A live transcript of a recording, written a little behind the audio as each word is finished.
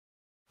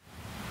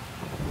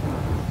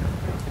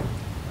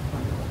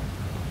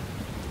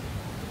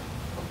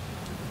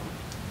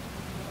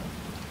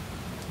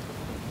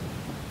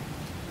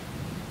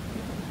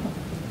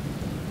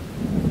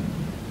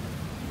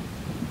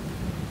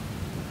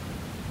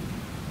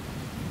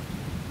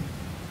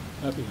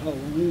Happy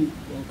Halloween.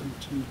 Welcome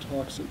to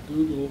Talks at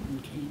Google in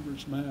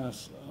Cambridge,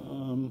 Mass.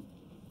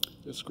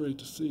 It's great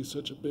to see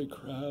such a big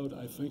crowd.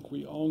 I think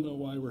we all know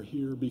why we're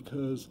here,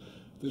 because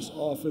this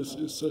office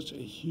is such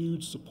a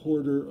huge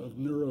supporter of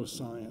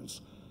neuroscience.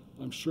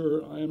 I'm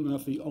sure I am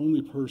not the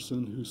only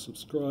person who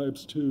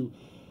subscribes to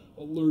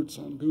alerts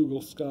on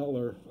Google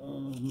Scholar.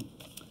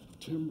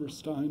 Tim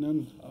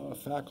Verstynen,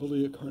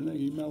 faculty at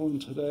Carnegie Mellon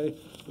today.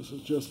 This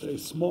is just a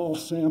small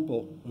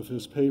sample of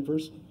his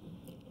papers.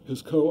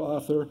 His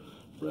co-author,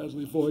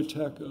 Bradley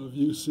Voytek of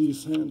UC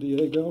San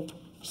Diego.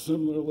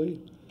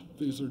 Similarly,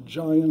 these are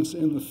giants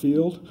in the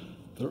field.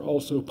 They're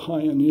also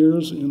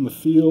pioneers in the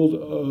field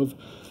of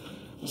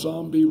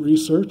zombie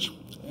research,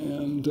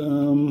 and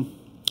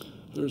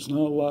there's not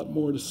a lot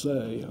more to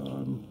say.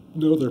 I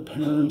know their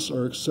parents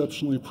are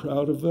exceptionally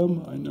proud of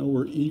them. I know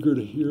we're eager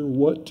to hear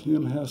what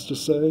Tim has to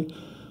say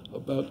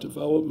about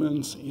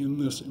developments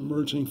in this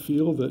emerging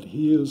field that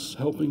he is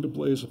helping to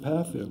blaze a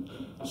path in.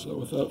 So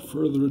without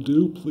further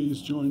ado,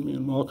 please join me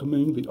in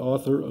welcoming the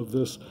author of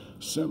this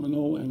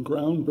seminal and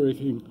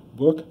groundbreaking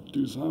book,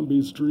 Do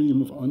Zombies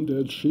Dream of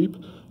Undead Sheep?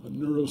 A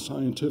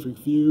Neuroscientific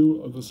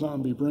View of the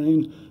Zombie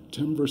Brain,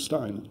 Tim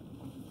Verstynen.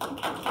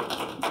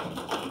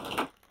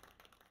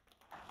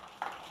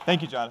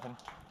 Thank you, Jonathan.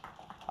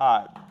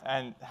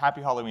 And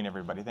happy Halloween,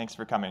 everybody. Thanks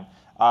for coming.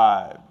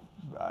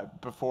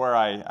 Before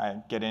I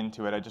get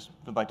into it, I just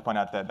would like to point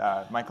out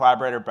that my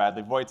collaborator,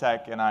 Bradley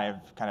Voytek, and I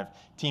have kind of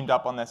teamed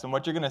up on this. And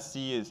what you're going to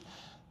see is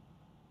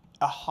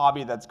a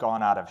hobby that's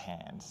gone out of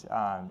hand.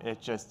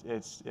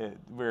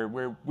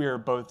 We're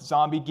both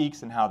zombie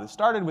geeks, and how this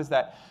started was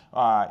that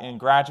in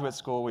graduate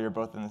school, we were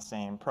both in the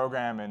same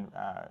program, and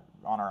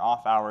on our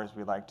off hours,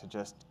 we like to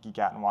just geek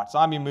out and watch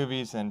zombie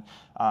movies, and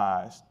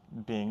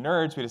being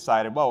nerds, we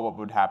decided, well, what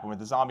would happen with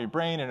the zombie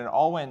brain, and it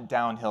all went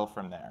downhill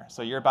from there.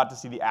 So you're about to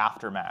see the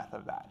aftermath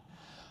of that.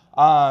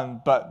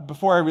 But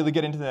before I really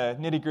get into the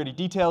nitty-gritty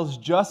details,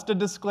 just a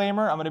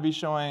disclaimer, I'm going to be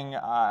showing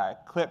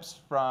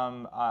clips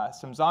from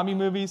some zombie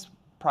movies,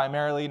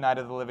 primarily Night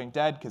of the Living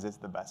Dead, because it's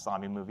the best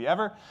zombie movie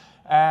ever.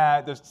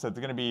 So there's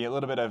going to be a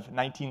little bit of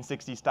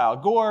 1960s style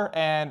gore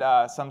and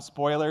some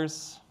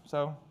spoilers,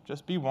 so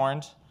just be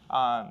warned.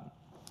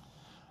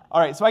 All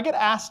right, so I get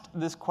asked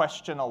this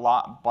question a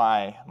lot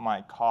by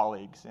my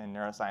colleagues in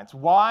neuroscience.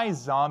 Why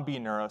zombie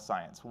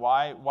neuroscience?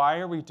 Why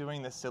are we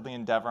doing this silly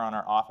endeavor on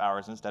our off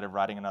hours instead of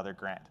writing another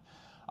grant?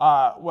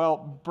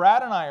 Well,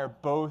 Brad and I are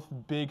both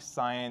big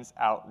science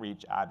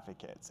outreach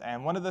advocates.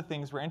 And one of the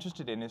things we're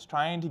interested in is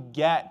trying to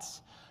get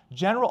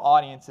general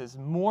audiences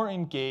more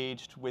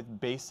engaged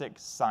with basic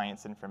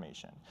science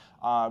information.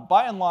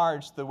 By and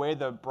large, the way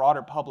the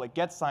broader public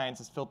gets science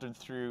is filtered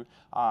through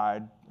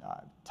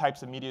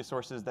types of media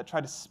sources that try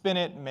to spin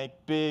it and make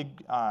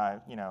big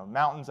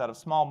mountains out of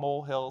small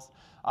molehills,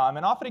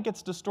 and often it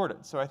gets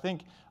distorted. So I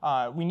think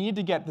we need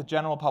to get the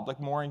general public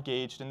more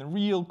engaged in the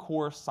real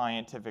core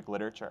scientific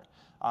literature.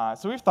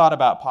 So we've thought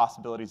about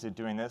possibilities of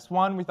doing this.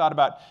 One, we thought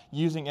about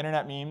using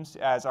internet memes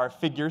as our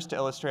figures to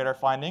illustrate our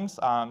findings.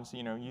 So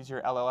use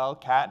your LLL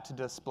cat to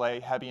display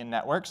Hebbian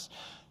networks.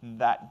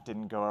 That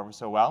didn't go over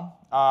so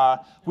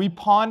well. We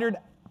pondered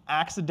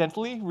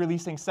accidentally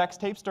releasing sex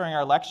tapes during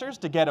our lectures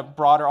to get a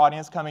broader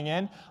audience coming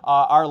in.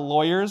 Our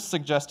lawyers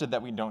suggested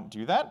that we don't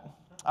do that.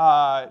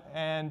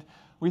 And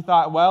we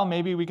thought, well,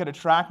 maybe we could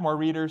attract more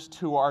readers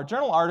to our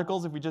journal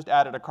articles if we just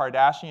added a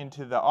Kardashian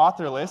to the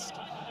author list.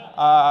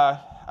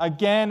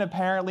 Again,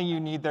 apparently you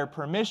need their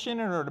permission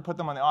in order to put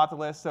them on the author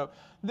list, so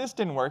this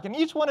didn't work. And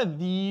each one of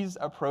these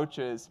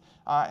approaches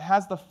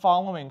has the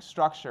following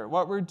structure.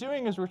 What we're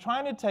doing is we're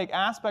trying to take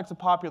aspects of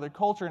popular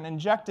culture and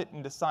inject it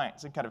into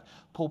science and kind of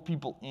pull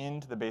people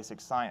into the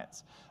basic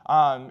science.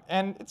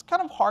 And it's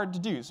kind of hard to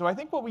do. So I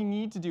think what we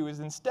need to do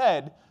is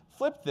instead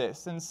flip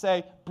this and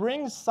say,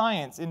 bring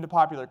science into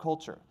popular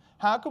culture.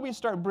 How can we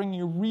start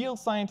bringing real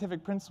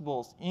scientific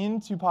principles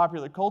into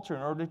popular culture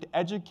in order to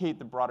educate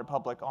the broader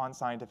public on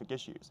scientific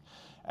issues?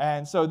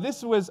 And so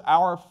this was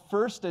our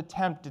first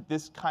attempt at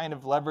this kind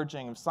of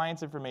leveraging of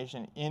science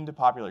information into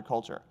popular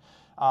culture.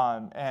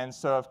 And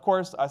so, of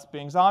course, us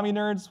being zombie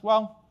nerds,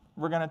 well,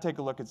 we're going to take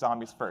a look at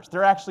zombies first.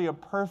 They're actually a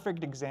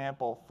perfect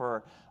example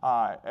for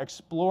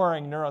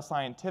exploring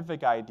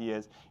neuroscientific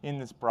ideas in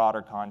this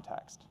broader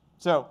context.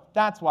 So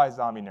that's why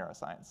zombie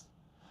neuroscience.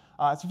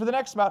 So for the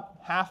next about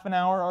half an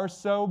hour or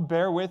so,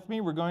 bear with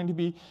me. We're going to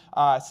be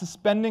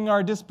suspending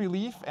our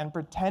disbelief and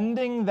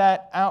pretending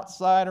that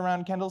outside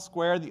around Kendall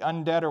Square, the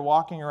undead are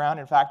walking around.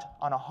 In fact,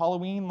 on a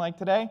Halloween like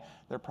today,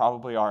 there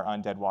probably are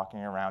undead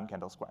walking around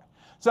Kendall Square.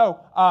 So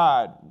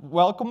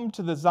welcome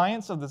to the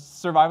science of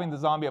surviving the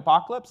zombie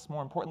apocalypse,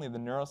 more importantly, the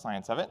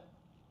neuroscience of it.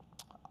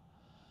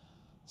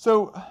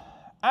 So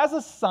as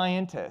a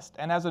scientist,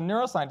 and as a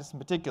neuroscientist in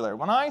particular,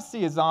 when I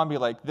see a zombie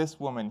like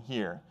this woman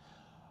here,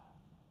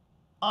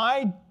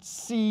 I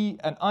see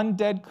an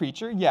undead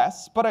creature,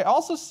 yes, but I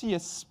also see a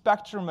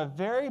spectrum of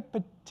very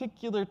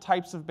particular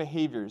types of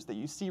behaviors that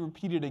you see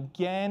repeated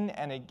again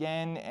and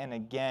again and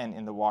again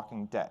in The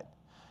Walking Dead.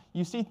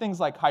 you see things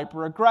like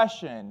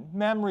hyperaggression,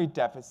 memory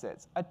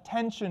deficits,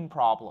 attention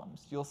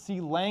problems. You'll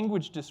see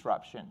language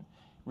disruption,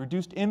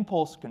 reduced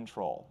impulse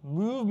control,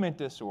 movement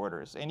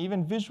disorders, and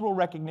even visual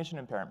recognition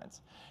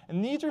impairments.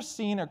 And these are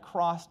seen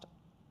across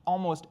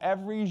almost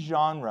every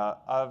genre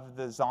of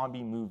the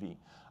zombie movie.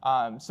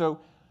 So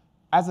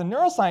as a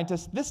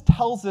neuroscientist, this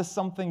tells us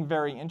something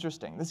very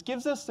interesting. This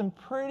gives us some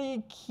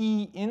pretty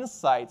key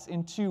insights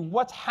into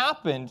what's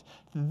happened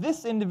to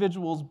this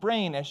individual's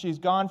brain as she's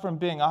gone from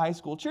being a high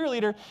school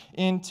cheerleader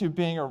into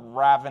being a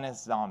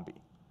ravenous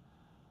zombie.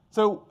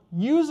 So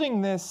using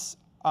this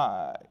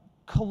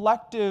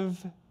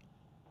collective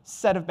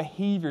set of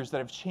behaviors that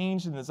have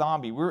changed in the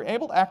zombie, we were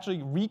able to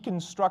actually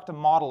reconstruct a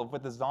model of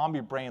what the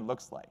zombie brain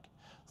looks like.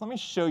 So let me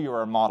show you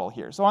our model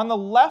here. So on the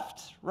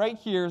left, right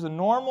here, is a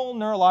normal,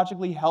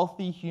 neurologically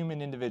healthy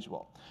human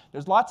individual.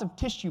 There's lots of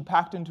tissue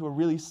packed into a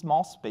really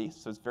small space,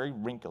 so it's very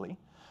wrinkly.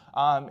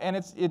 And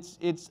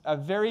it's a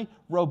very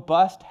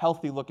robust,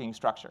 healthy-looking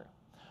structure.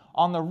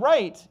 On the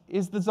right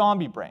is the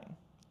zombie brain.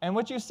 And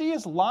what you see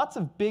is lots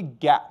of big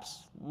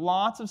gaps,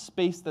 lots of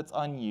space that's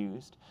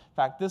unused. In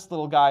fact, this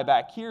little guy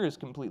back here is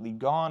completely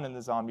gone in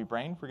the zombie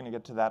brain. We're going to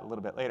get to that a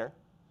little bit later.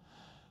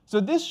 So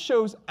this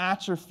shows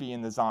atrophy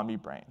in the zombie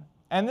brain.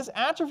 And this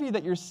atrophy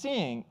that you're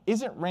seeing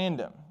isn't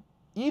random.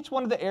 Each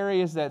one of the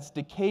areas that's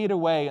decayed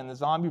away in the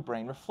zombie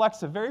brain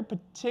reflects a very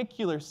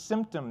particular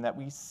symptom that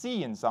we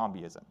see in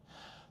zombieism.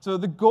 So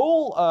the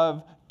goal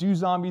of Do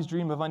Zombies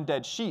Dream of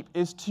Undead Sheep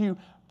is to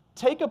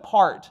take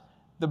apart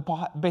the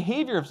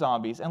behavior of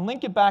zombies and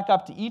link it back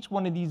up to each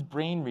one of these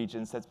brain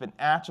regions that's been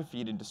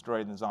atrophied and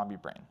destroyed in the zombie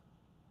brain.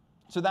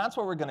 So that's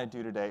what we're going to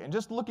do today, and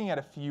just looking at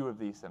a few of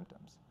these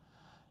symptoms.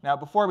 Now,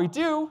 before we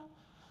do,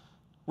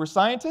 we're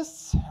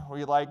scientists.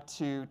 We like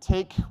to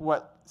take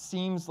what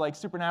seems like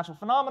supernatural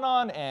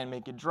phenomenon and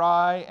make it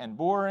dry and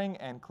boring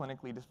and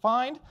clinically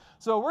defined.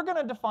 So we're going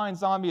to define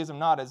zombieism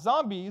not as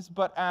zombies,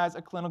 but as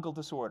a clinical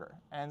disorder.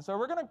 And so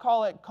we're going to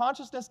call it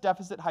consciousness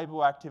deficit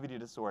hypoactivity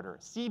disorder,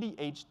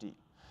 CDHD,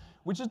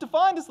 which is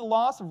defined as the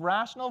loss of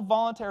rational,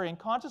 voluntary, and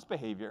conscious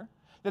behavior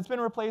that's been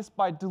replaced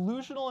by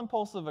delusional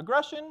impulsive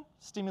aggression,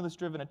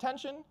 stimulus-driven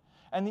attention,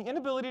 and the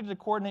inability to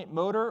coordinate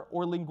motor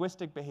or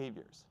linguistic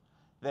behaviors.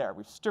 There,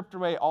 we've stripped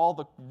away all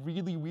the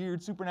really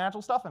weird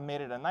supernatural stuff and made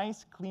it a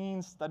nice,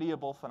 clean,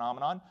 studyable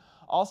phenomenon.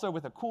 Also,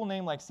 with a cool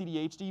name like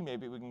CDHD,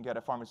 maybe we can get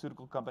a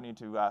pharmaceutical company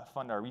to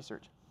fund our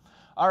research.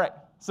 All right,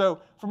 so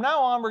from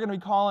now on, we're going to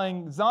be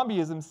calling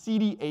zombieism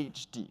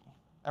CDHD.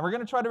 And we're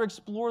going to try to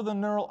explore the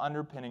neural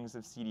underpinnings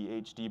of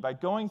CDHD by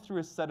going through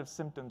a set of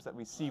symptoms that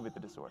we see with the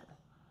disorder.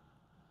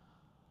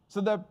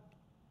 So the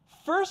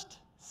first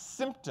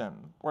symptom,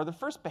 or the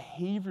first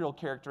behavioral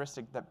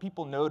characteristic that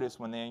people notice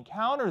when they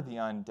encounter the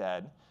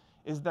undead,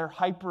 is their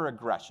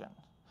hyperaggression.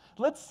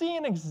 Let's see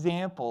an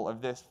example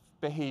of this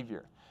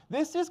behavior.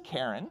 This is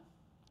Karen.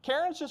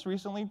 Karen's just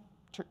recently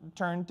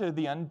turned to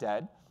the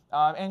undead.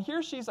 And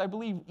here she's, I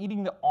believe,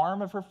 eating the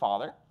arm of her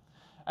father.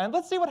 And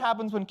let's see what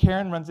happens when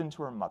Karen runs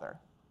into her mother.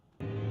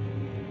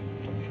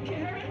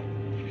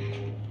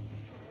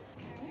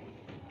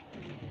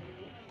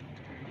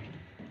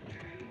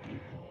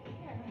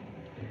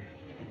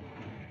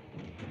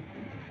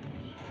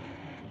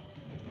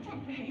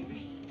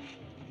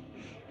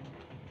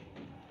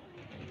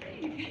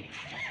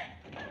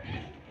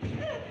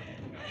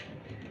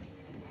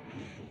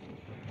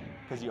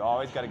 Because you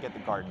always got to get the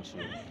garden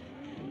sheet.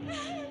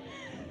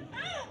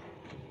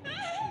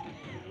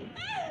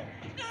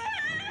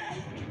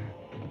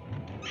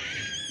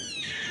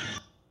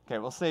 Okay,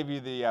 we'll save you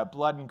the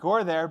blood and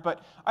gore there,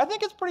 but I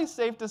think it's pretty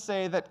safe to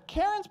say that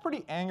Karen's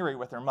pretty angry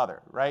with her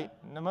mother, right?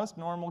 And most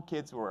normal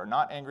kids who are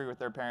not angry with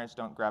their parents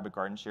don't grab a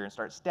garden shear and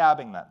start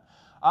stabbing them.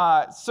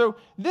 So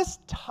this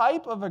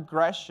type of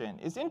aggression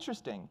is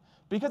interesting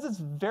because it's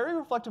very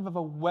reflective of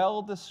a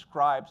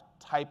well-described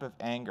type of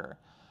anger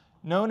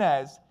known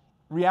as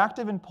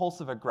reactive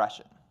impulsive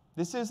aggression.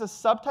 This is a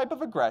subtype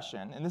of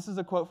aggression, and this is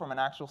a quote from an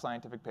actual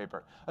scientific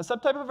paper, a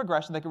subtype of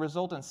aggression that can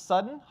result in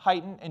sudden,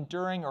 heightened,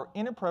 enduring, or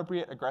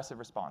inappropriate aggressive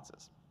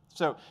responses.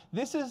 So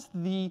this is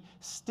the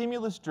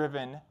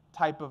stimulus-driven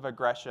type of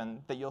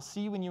aggression that you'll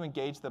see when you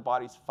engage the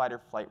body's fight or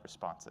flight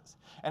responses.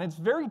 And it's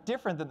very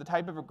different than the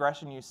type of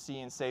aggression you see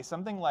in, say,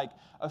 something like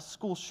a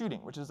school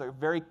shooting, which is a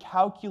very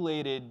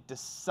calculated,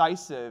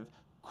 decisive,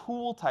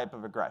 cool type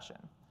of aggression.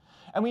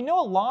 And we know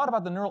a lot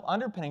about the neural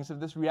underpinnings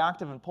of this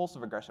reactive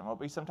impulsive aggression, what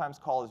we sometimes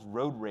call as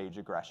road rage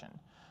aggression.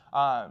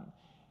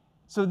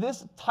 So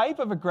this type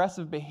of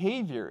aggressive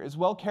behavior is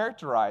well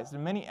characterized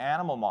in many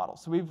animal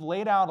models. So we've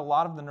laid out a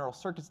lot of the neural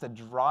circuits that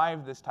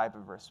drive this type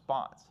of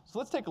response. So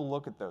let's take a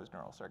look at those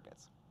neural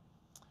circuits.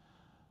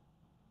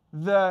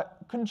 The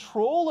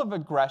control of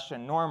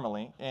aggression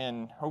normally,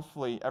 in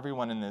hopefully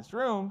everyone in this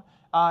room,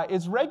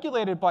 is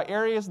regulated by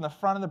areas in the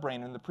front of the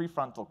brain in the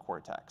prefrontal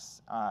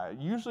cortex,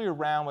 usually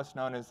around what's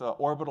known as the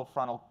orbital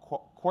frontal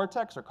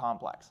cortex or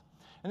complex.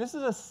 And this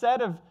is a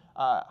set of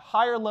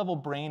higher level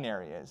brain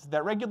areas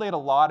that regulate a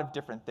lot of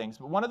different things.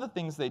 But one of the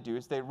things they do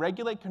is they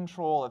regulate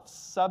control of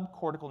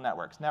subcortical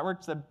networks,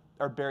 networks that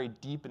are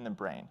buried deep in the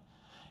brain.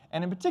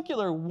 And in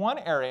particular, one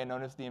area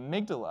known as the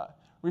amygdala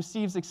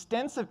receives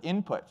extensive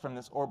input from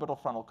this orbital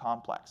frontal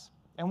complex.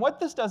 And what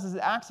this does is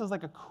it acts as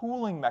like a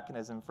cooling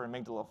mechanism for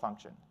amygdala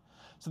function.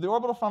 So the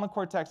orbital frontal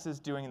cortex is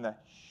doing the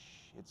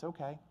shh, it's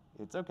okay,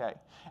 it's okay.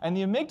 And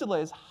the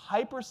amygdala is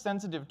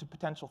hypersensitive to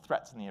potential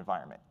threats in the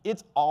environment.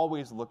 It's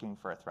always looking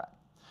for a threat.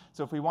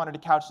 So if we wanted to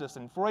couch this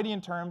in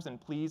Freudian terms, and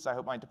please, I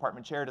hope my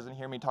department chair doesn't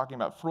hear me talking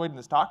about Freud in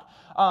this talk,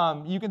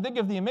 you can think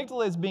of the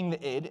amygdala as being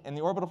the id and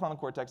the orbital frontal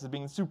cortex as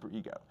being the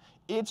superego.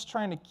 It's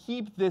trying to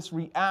keep this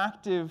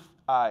reactive,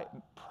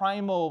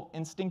 primal,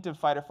 instinctive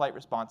fight-or-flight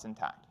response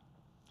intact.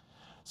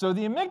 So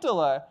the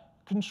amygdala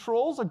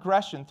controls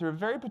aggression through a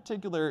very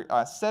particular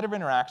set of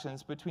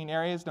interactions between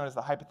areas known as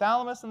the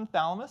hypothalamus and the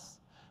thalamus,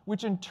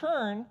 which in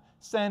turn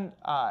send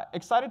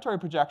excitatory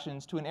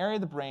projections to an area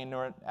of the brain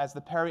known as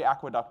the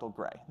periaqueductal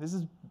gray. This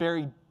is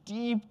buried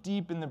deep,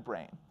 deep in the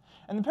brain.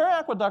 And the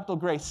periaqueductal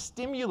gray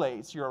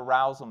stimulates your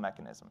arousal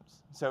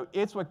mechanisms. So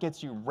it's what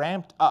gets you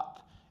ramped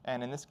up,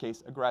 and in this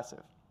case,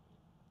 aggressive.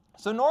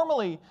 So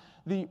normally,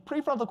 the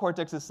prefrontal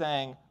cortex is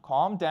saying,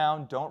 calm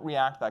down, don't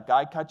react, that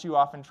guy cut you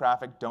off in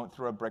traffic, don't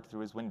throw a brick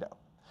through his window.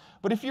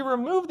 But if you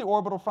remove the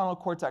orbital frontal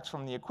cortex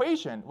from the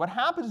equation, what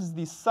happens is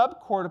these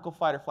subcortical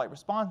fight-or-flight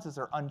responses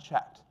are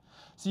unchecked.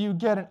 So you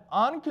get an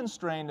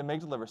unconstrained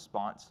amygdala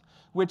response,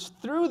 which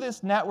through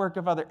this network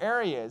of other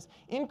areas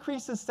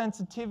increases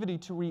sensitivity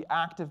to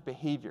reactive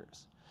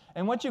behaviors.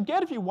 And what you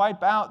get if you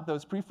wipe out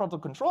those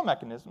prefrontal control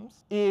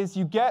mechanisms is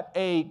you get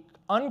a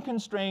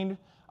unconstrained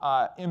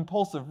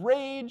impulsive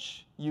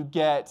rage, you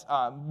get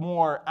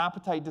more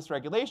appetite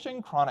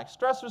dysregulation, chronic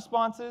stress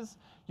responses,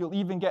 you'll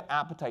even get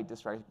appetite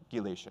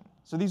dysregulation.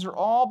 So these are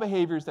all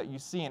behaviors that you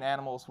see in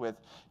animals with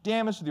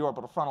damage to the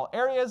orbital frontal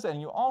areas,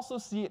 and you also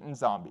see it in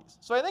zombies.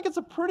 So I think it's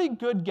a pretty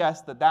good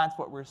guess that that's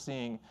what we're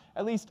seeing,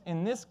 at least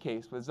in this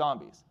case with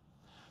zombies.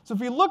 So if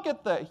we look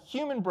at the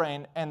human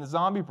brain and the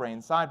zombie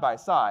brain side by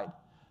side,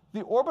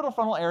 the orbital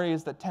frontal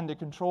areas that tend to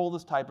control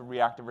this type of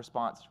reactive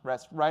response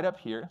rest right up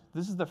here.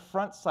 This is the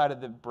front side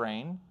of the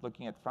brain,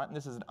 looking at front, and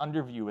this is an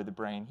underview of the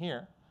brain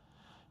here.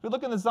 If we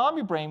look in the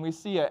zombie brain, we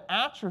see an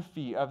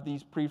atrophy of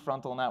these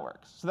prefrontal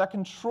networks. So that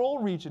control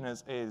region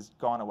is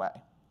gone away.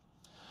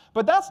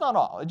 But that's not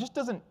all. It just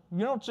doesn't,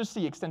 you don't just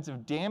see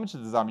extensive damage to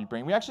the zombie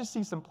brain. We actually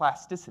see some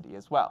plasticity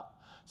as well.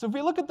 So if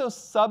we look at those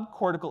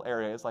subcortical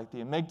areas, like the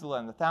amygdala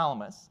and the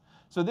thalamus,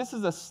 so this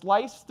is a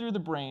slice through the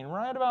brain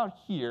right about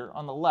here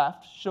on the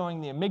left,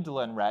 showing the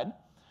amygdala in red.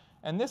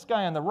 And this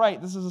guy on the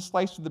right, this is a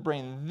slice through the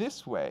brain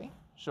this way,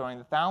 showing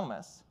the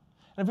thalamus.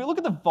 And if we look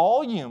at the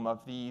volume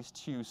of these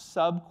two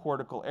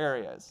subcortical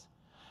areas,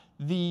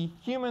 the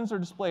humans are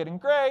displayed in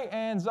gray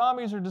and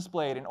zombies are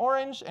displayed in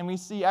orange. And we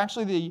see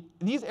actually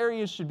these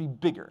areas should be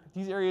bigger.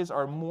 These areas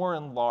are more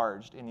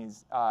enlarged in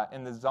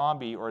the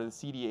zombie or the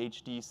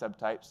CDHD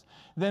subtypes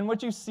than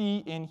what you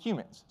see in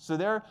humans. So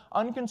they're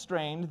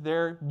unconstrained,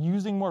 they're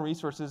using more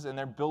resources, and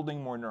they're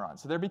building more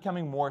neurons. So they're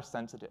becoming more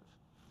sensitive.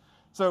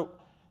 So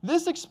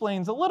this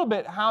explains a little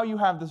bit how you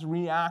have this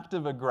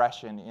reactive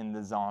aggression in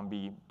the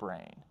zombie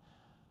brain.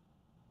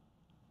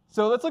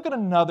 So let's look at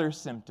another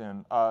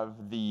symptom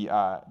of the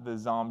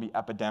zombie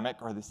epidemic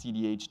or the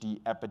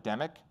CDHD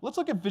epidemic. Let's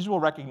look at visual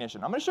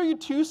recognition. I'm going to show you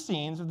two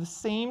scenes of the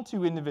same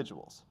two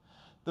individuals.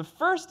 The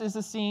first is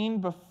a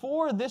scene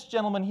before this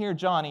gentleman here,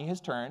 Johnny,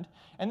 has turned,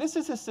 and this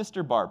is his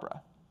sister,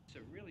 Barbara. So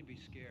really be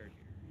scared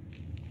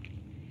here.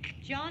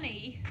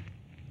 Johnny.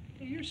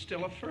 You're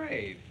still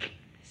afraid.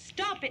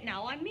 Stop it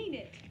now, I mean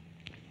it.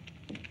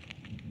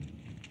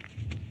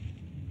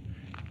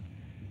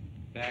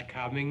 They're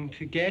coming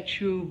to get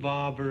you,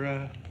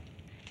 Barbara.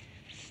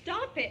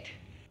 Stop it.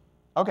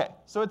 Okay,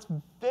 so it's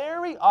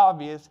very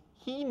obvious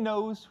he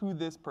knows who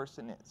this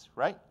person is,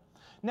 right?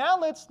 Now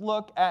let's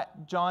look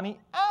at Johnny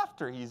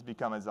after he's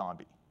become a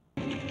zombie.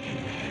 No! No!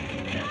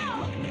 Get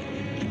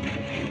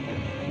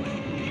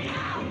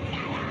out!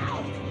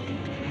 No!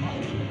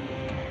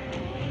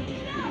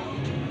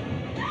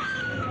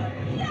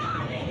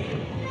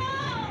 Johnny!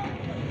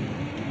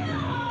 No!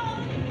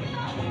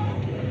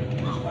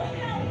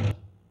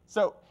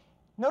 So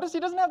notice he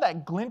doesn't have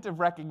that glint of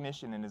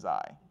recognition in his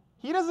eye.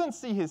 He doesn't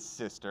see his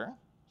sister.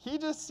 He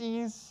just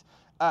sees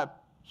a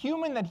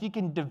human that he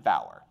can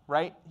devour,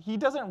 right? He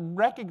doesn't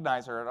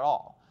recognize her at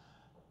all.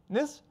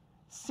 This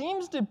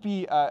seems to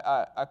be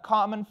a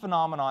common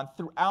phenomenon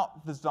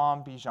throughout the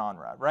zombie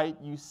genre, right?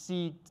 You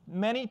see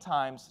many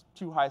times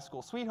two high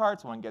school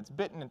sweethearts, one gets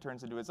bitten and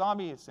turns into a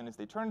zombie. As soon as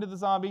they turn into the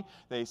zombie,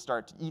 they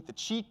start to eat the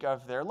cheek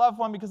of their loved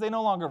one because they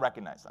no longer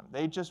recognize them.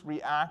 They just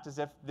react as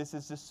if this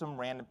is just some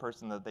random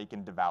person that they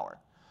can devour.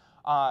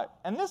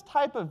 And this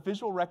type of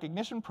visual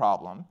recognition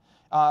problem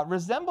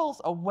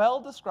resembles a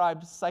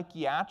well-described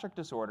psychiatric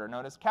disorder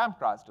known as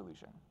Capgras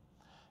delusion.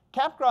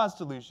 Capgras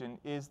delusion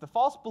is the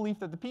false belief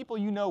that the people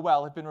you know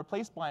well have been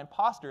replaced by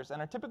imposters and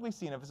are typically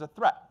seen as a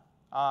threat.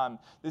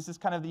 This is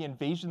kind of the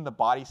invasion of the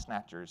body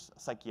snatchers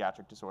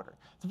psychiatric disorder.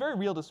 It's a very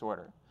real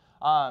disorder.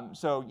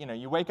 So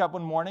you wake up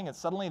one morning and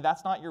suddenly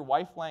that's not your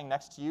wife laying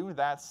next to you.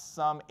 That's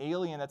some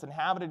alien that's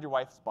inhabited your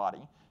wife's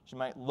body. She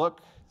might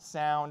look,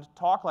 sound,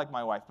 talk like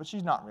my wife, but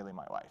she's not really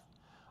my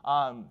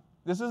wife.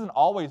 This isn't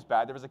always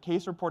bad. There was a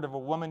case report of a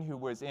woman who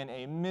was in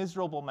a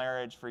miserable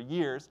marriage for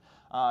years.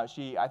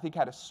 She, I think,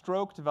 had a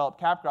stroke, developed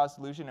Capgras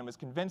delusion, and was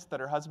convinced that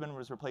her husband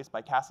was replaced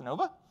by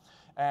Casanova,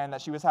 and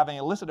that she was having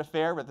an illicit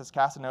affair with this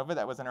Casanova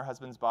that was in her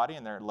husband's body,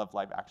 and their love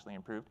life actually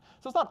improved.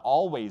 So it's not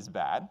always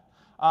bad.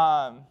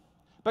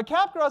 But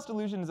Capgras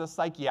delusion is a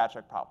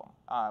psychiatric problem,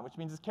 which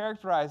means it's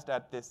characterized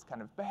at this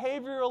kind of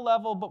behavioral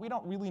level, but we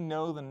don't really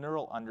know the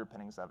neural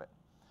underpinnings of it.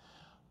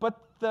 But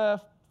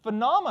the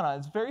phenomenon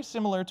is very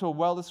similar to a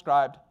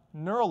well-described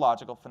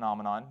neurological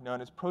phenomenon known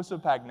as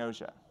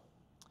prosopagnosia.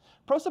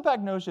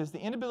 Prosopagnosia is the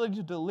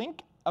inability to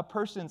link a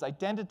person's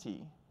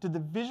identity to the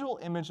visual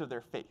image of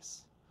their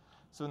face.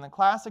 So in the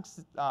classic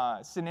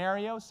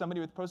scenario,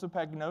 somebody with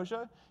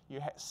prosopagnosia, you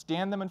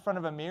stand them in front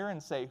of a mirror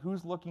and say,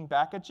 "Who's looking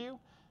back at you?"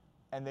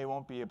 And they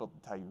won't be able to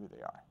tell you who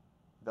they are.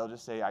 They'll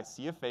just say, "I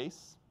see a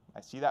face,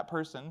 I see that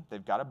person,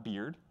 they've got a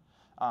beard,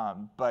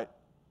 but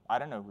I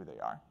don't know who they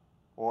are."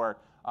 Or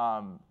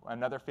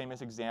another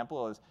famous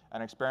example is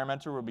an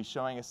experimenter will be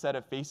showing a set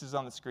of faces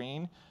on the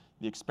screen.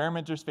 The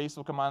experimenter's face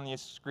will come on the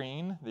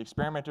screen. The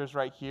experimenter's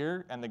right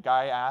here, and the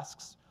guy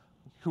asks,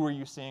 "Who are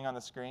you seeing on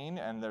the screen?"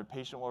 And the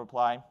patient will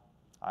reply,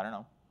 "I don't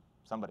know,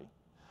 somebody."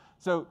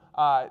 So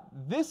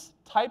this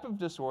type of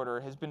disorder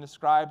has been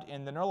described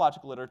in the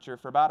neurological literature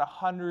for about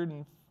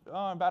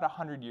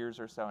 100 years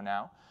or so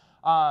now.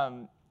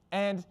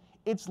 And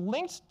it's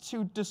linked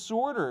to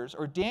disorders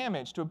or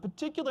damage to a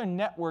particular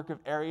network of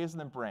areas in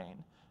the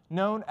brain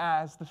known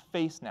as the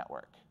face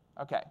network.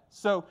 Okay,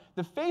 so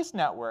the face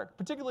network,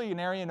 particularly an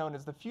area known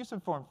as the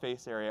fusiform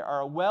face area,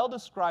 are a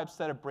well-described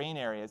set of brain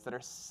areas that are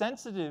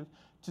sensitive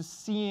to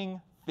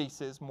seeing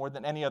faces more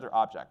than any other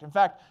object. In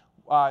fact,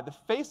 the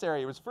face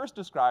area was first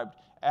described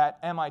at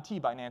MIT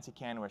by Nancy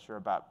Kanwisher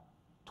about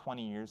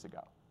 20 years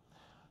ago.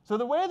 So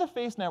the way the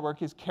face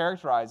network is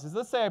characterized is,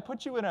 let's say I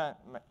put you in an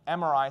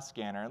MRI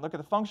scanner and look at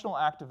the functional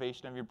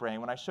activation of your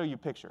brain when I show you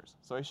pictures.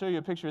 So I show you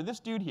a picture of this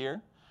dude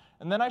here,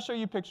 and then I show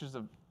you pictures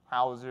of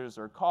houses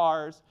or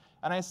cars,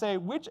 and I say,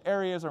 which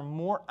areas are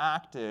more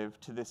active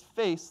to this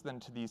face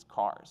than to these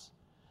cars?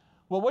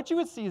 Well, what you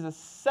would see is a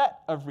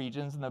set of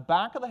regions in the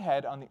back of the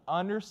head on the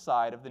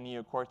underside of the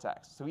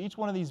neocortex. So each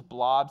one of these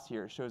blobs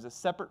here shows a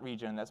separate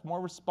region that's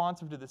more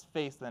responsive to this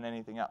face than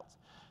anything else.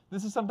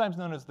 This is sometimes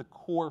known as the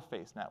core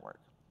face network.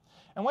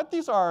 And what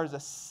these are is a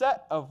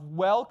set of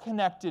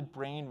well-connected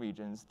brain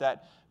regions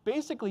that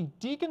basically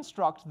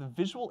deconstruct the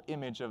visual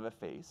image of a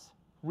face,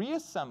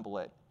 reassemble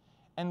it,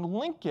 and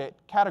link it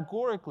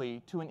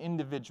categorically to an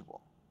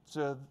individual.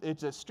 So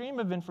it's a stream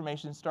of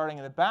information starting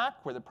in the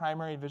back where the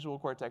primary visual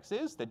cortex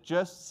is that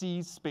just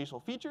sees spatial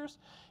features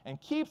and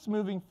keeps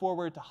moving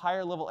forward to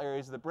higher level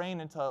areas of the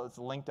brain until it's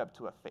linked up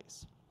to a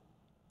face.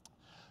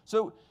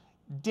 So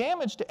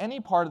damage to any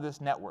part of this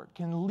network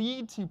can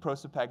lead to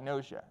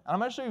prosopagnosia. And I'm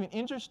going to show you an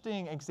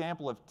interesting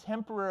example of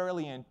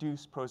temporarily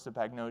induced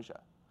prosopagnosia.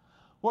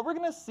 What we're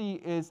going to see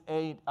is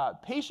a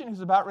patient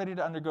who's about ready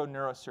to undergo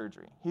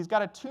neurosurgery. He's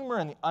got a tumor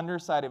in the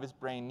underside of his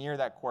brain near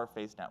that core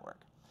face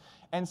network.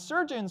 And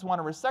surgeons want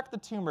to resect the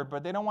tumor,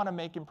 but they don't want to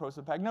make him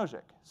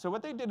prosopagnosic. So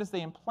what they did is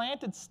they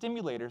implanted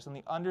stimulators on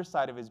the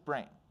underside of his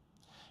brain.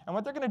 And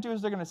what they're going to do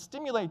is they're going to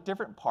stimulate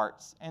different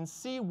parts and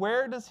see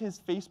where does his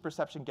face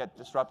perception get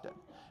disrupted.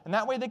 And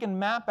that way they can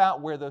map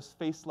out where those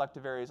face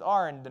selective areas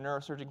are, and the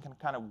neurosurgeon can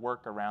kind of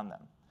work around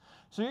them.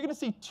 So you're going to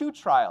see two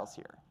trials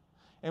here.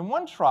 In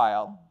one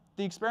trial,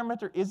 the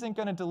experimenter isn't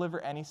going to deliver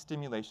any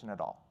stimulation at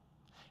all.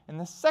 In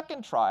the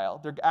second trial,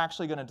 they're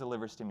actually going to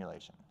deliver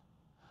stimulation.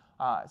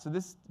 So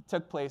this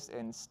took place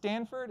in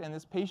Stanford, and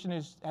this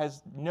patient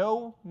has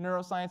no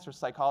neuroscience or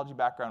psychology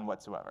background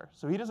whatsoever.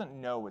 So he doesn't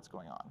know what's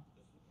going on.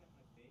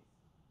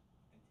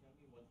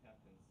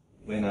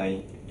 When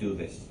I do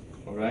this,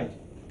 all right?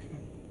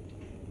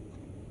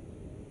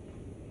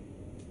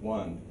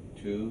 1,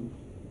 2,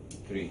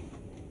 3.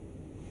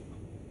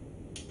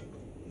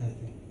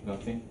 Nothing.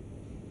 Nothing?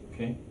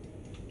 Okay.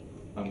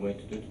 I'm going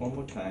to do it one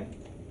more time.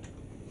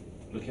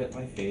 Look at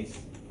my face.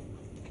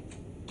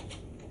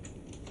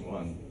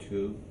 1,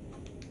 2,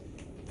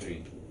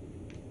 3.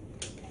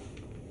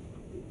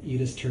 You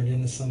just turned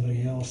into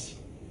somebody else.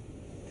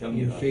 Tell me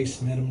Your about it.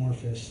 face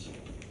metamorphosed.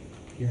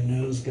 Your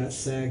nose got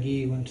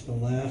saggy, went to the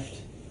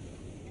left.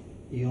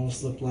 You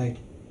almost looked like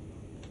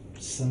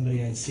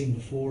somebody I'd seen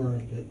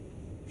before, but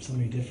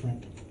somebody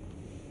different.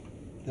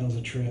 That was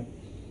a trip.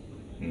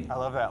 I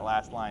love that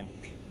last line.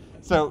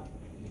 So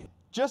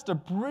just a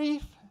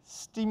brief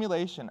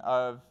stimulation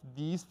of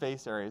these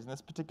face areas, in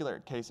this particular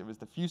case it was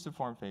the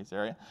fusiform face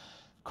area,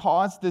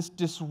 caused this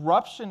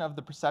disruption of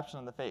the perception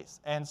of the face.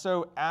 And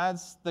so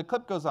as the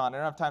clip goes on, I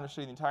don't have time to show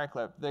you the entire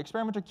clip, the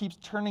experimenter keeps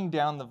turning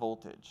down the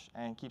voltage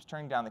and keeps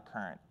turning down the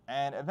current.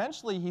 And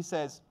eventually he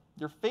says,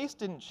 your face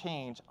didn't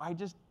change, I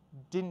just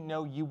didn't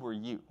know you were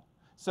you.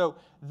 So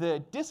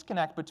the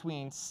disconnect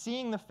between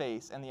seeing the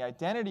face and the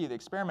identity of the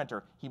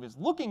experimenter, he was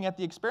looking at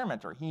the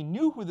experimenter, he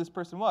knew who this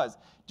person was,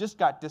 just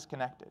got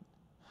disconnected.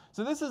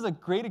 So this is a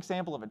great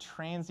example of a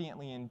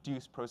transiently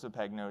induced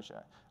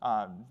prosopagnosia.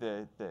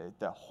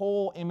 The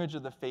whole image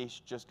of the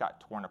face just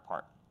got torn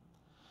apart.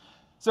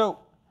 So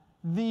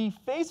the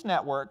face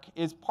network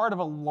is part of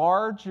a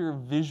larger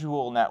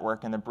visual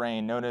network in the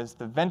brain known as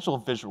the ventral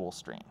visual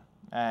stream.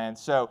 And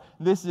so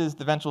this is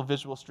the ventral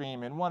visual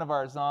stream in one of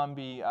our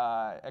zombie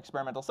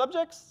experimental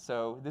subjects.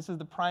 So this is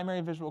the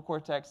primary visual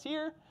cortex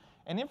here,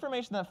 and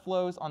information that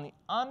flows on the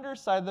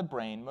underside of the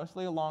brain,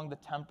 mostly along the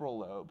temporal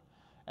lobe,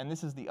 and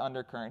this is the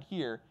undercurrent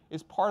here,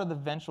 is part of the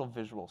ventral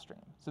visual stream.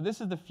 So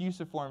this is the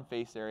fusiform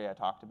face area I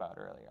talked about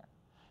earlier.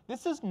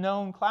 This is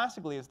known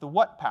classically as the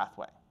what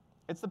pathway.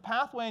 It's the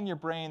pathway in your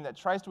brain that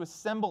tries to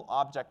assemble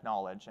object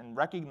knowledge and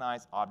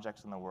recognize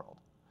objects in the world.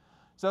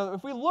 So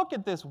if we look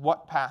at this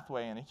what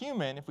pathway in a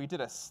human, if we did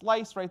a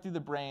slice right through the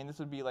brain, this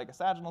would be like a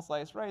sagittal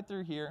slice right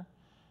through here.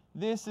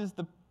 This is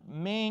the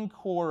main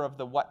core of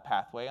the what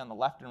pathway on the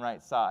left and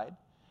right side.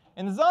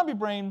 In the zombie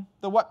brain,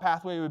 the what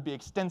pathway would be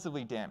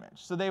extensively damaged.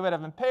 So they would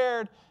have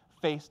impaired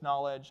face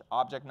knowledge,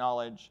 object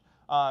knowledge,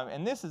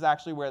 and this is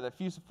actually where the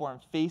fusiform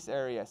face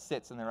area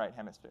sits in the right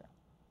hemisphere.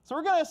 So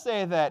we're going to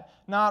say that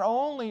not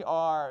only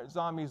are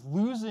zombies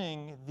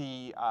losing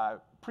the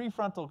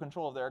prefrontal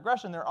control of their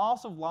aggression, they're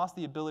also lost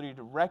the ability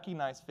to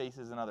recognize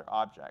faces and other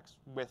objects,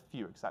 with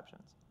few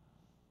exceptions.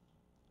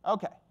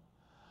 OK.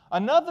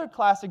 Another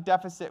classic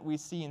deficit we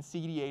see in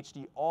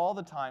CDHD all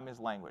the time is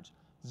language.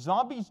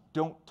 Zombies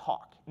don't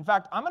talk. In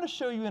fact, I'm going to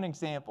show you an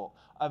example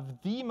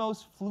of the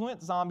most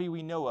fluent zombie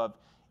we know of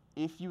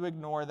if you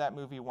ignore that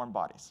movie Warm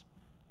Bodies.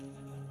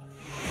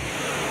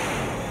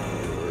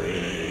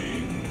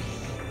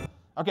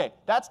 OK,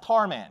 that's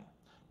Tarman.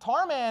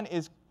 Tarman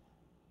is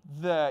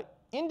the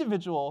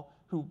individual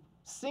who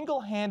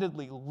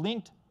single-handedly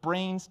linked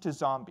brains to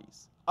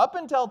zombies. Up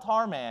until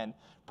Tarman,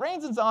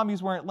 brains and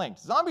zombies weren't linked.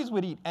 Zombies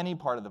would eat any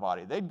part of the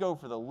body. They'd go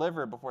for the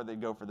liver before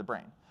they'd go for the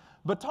brain.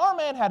 But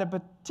Tarman had a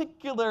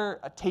particular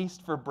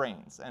taste for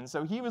brains, and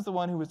so he was the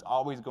one who was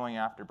always going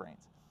after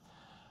brains.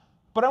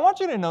 But I want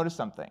you to notice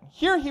something.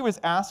 Here he was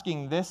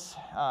asking this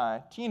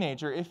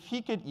teenager if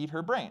he could eat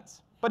her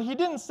brains. But he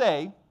didn't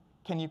say,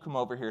 can you come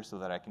over here so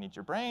that I can eat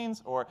your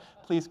brains? Or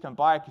please come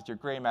by because your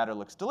gray matter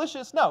looks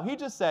delicious. No, he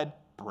just said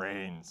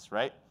brains,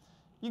 right?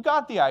 You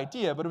got the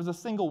idea, but it was a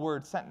single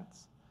word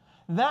sentence.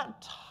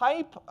 That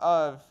type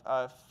of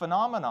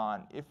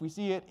phenomenon, if we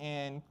see it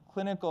in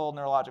clinical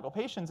neurological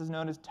patients, is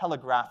known as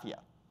telegraphia.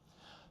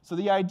 So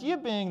the idea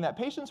being that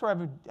patients who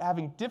are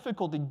having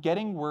difficulty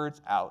getting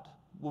words out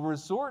will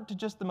resort to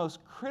just the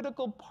most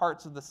critical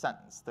parts of the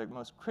sentence, the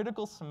most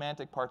critical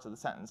semantic parts of the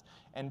sentence,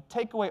 and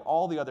take away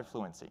all the other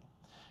fluency.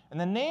 And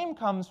the name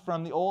comes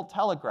from the old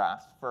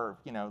telegraph for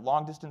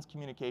long-distance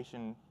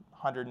communication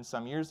 100 and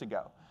some years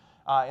ago.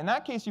 In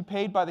that case, you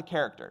paid by the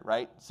character,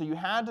 right? So you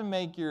had to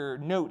make your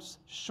notes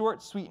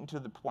short, sweet, and to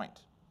the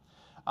point.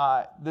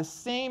 The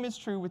same is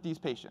true with these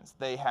patients.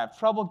 They have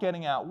trouble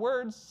getting out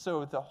words,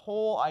 so the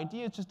whole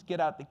idea is just to get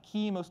out the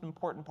key, most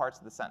important parts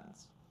of the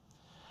sentence.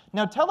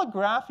 Now,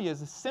 telegraphia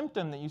is a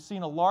symptom that you see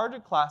in a larger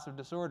class of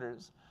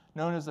disorders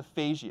known as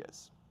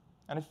aphasias.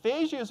 And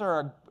aphasias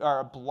are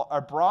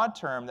a broad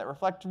term that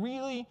reflect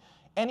really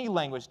any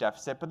language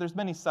deficit, but there's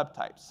many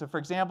subtypes. So for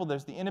example,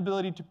 there's the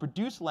inability to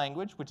produce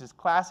language, which is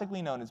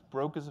classically known as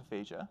Broca's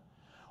aphasia,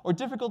 or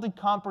difficulty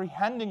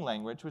comprehending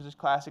language, which is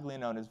classically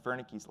known as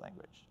Wernicke's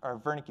language, or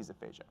Wernicke's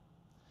aphasia.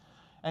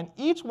 And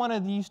each one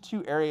of these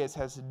two areas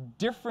has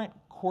different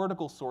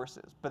cortical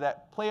sources, but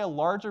that play a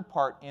larger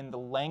part in the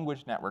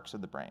language networks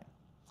of the brain.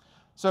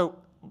 So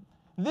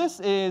this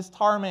is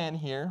Tarman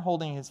here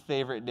holding his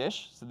favorite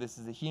dish. So this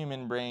is a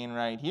human brain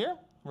right here.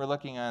 We're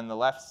looking on the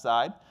left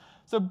side.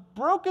 So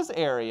Broca's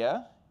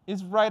area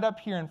is right up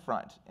here in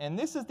front. And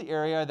this is the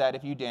area that,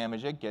 if you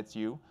damage it, gets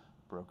you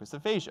Broca's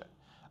aphasia.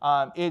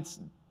 It's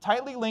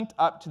tightly linked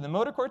up to the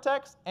motor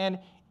cortex, and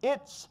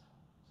it's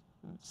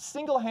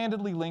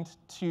single-handedly linked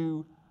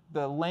to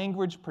the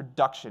language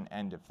production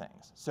end of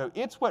things. So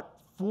it's what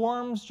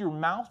forms your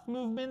mouth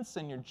movements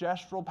and your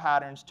gestural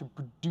patterns to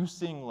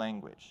producing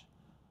language.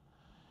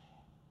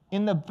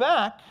 In the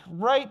back,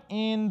 right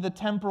in the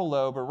temporal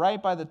lobe, or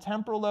right by the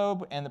temporal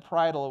lobe and the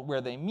parietal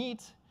where they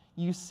meet,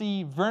 you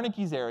see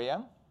Wernicke's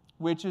area,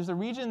 which is a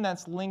region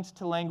that's linked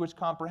to language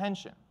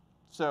comprehension.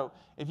 So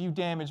if you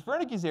damage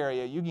Wernicke's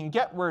area, you can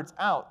get words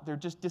out. They're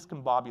just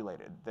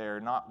discombobulated. They're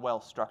not well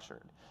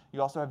structured.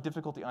 You also have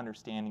difficulty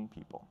understanding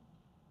people.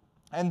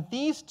 And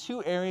these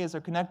two areas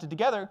are connected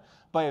together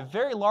by a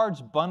very large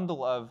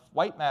bundle of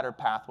white matter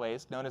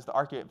pathways known as the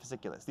arcuate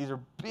fasciculus. These are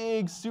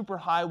big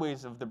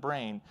superhighways of the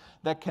brain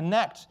that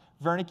connect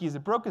Wernicke's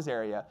and Broca's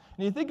area.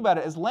 And you think about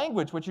it as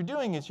language, what you're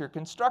doing is you're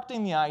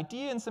constructing the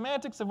idea and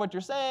semantics of what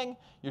you're saying.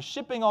 You're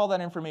shipping all that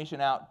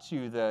information out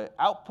to the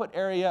output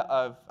area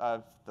of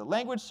the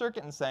language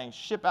circuit and saying,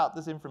 ship out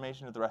this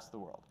information to the rest of the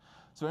world.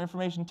 So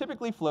information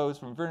typically flows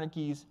from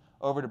Wernicke's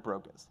over to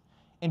Broca's.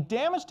 And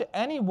damage to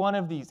any one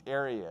of these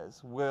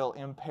areas will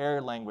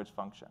impair language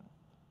function.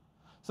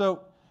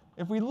 So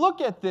if we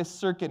look at this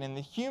circuit in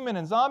the human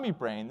and zombie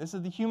brain, this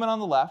is the human on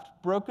the left.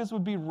 Broca's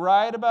would be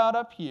right about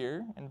up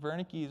here, and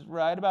Wernicke's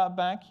right about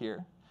back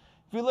here.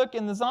 If we look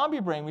in the zombie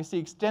brain, we see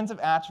extensive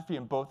atrophy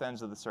in both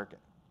ends of the circuit.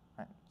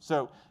 Right?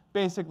 So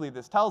basically,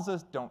 this tells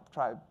us don't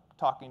try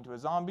talking to a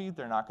zombie.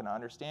 They're not going to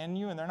understand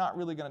you, and they're not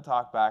really going to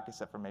talk back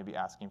except for maybe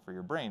asking for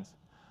your brains.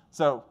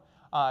 So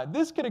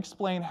this could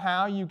explain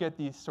how you get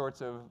these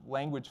sorts of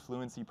language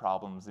fluency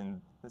problems in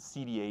the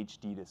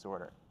CDHD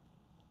disorder.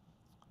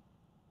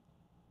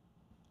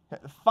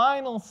 The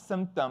final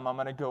symptom I'm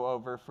going to go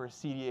over for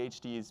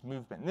CDHD is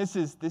movement. And this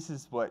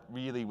is what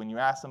really, when you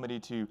ask somebody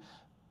to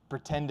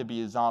pretend to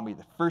be a zombie,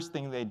 the first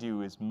thing they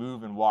do is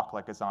move and walk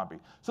like a zombie.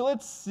 So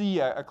let's see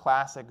a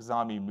classic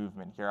zombie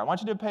movement here. I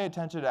want you to pay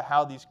attention to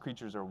how these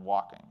creatures are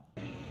walking.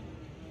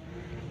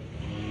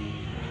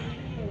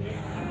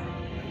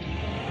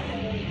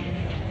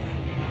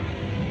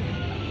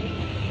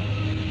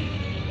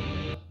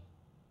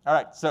 All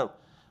right, so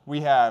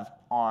we have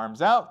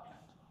arms out,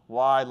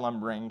 wide,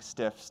 lumbering,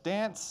 stiff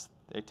stance.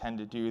 They tend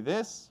to do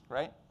this,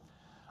 right?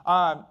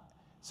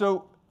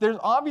 So there's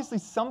obviously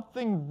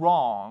something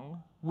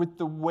wrong with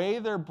the way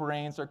their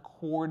brains are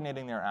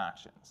coordinating their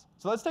actions.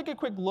 So let's take a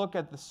quick look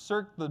at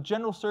the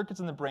general circuits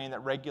in the brain that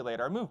regulate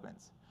our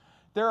movements.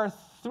 There are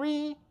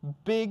 3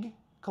 big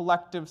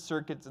collective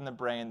circuits in the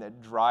brain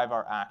that drive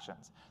our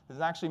actions.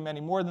 There's actually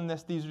many more than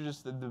this. These are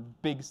just the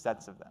big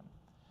sets of them.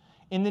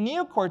 In the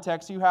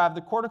neocortex, you have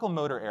the cortical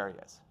motor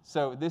areas.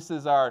 So this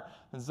is our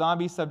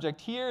zombie subject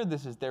here.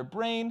 This is their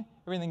brain.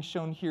 Everything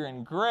shown here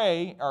in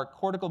gray are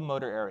cortical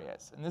motor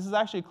areas. And this is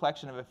actually a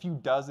collection of a few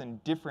dozen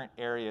different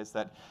areas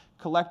that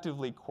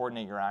collectively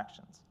coordinate your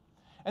actions.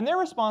 And they're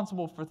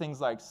responsible for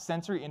things like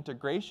sensory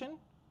integration,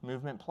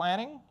 movement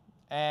planning,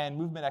 and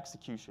movement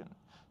execution.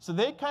 So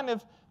they kind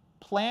of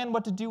plan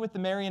what to do with the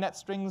marionette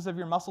strings of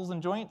your muscles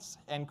and joints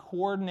and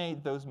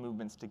coordinate those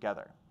movements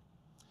together.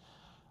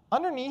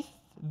 Underneath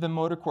the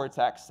motor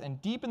cortex and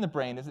deep in the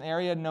brain is an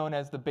area known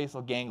as the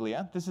basal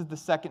ganglia. This is the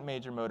second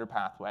major motor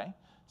pathway.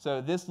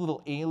 So this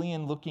little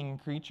alien-looking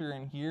creature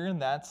in here,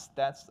 that's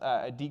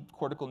a deep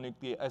cortical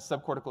nuclei, a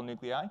subcortical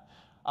nuclei,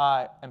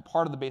 and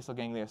part of the basal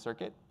ganglia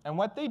circuit. And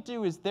what they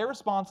do is they're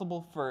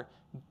responsible for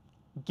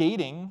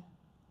gating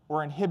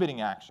or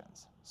inhibiting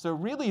actions. So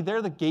really,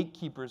 they're the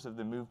gatekeepers of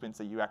the movements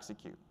that you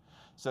execute.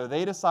 So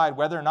they decide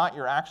whether or not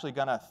you're actually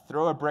going to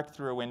throw a brick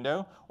through a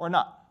window or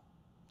not.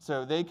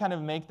 So they kind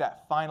of make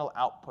that final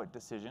output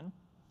decision.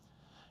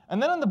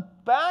 And then on the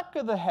back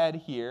of the head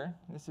here,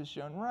 this is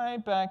shown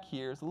right back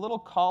here, is a little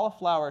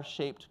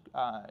cauliflower-shaped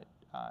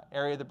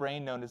area of the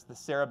brain known as the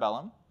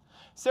cerebellum.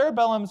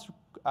 Cerebellum's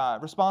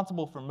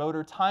responsible for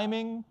motor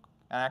timing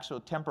and actual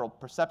temporal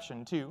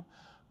perception too,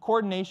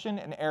 coordination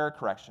and error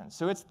correction.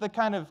 So it's the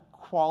kind of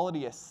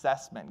quality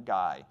assessment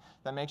guy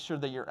that makes sure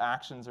that your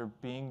actions are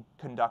being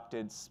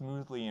conducted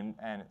smoothly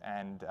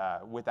and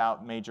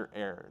without major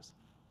errors.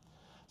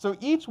 So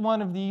each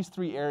one of these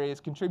 3 areas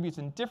contributes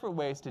in different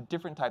ways to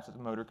different types of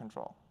motor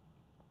control.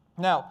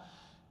 Now,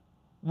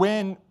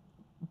 when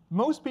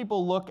most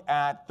people look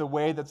at the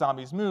way that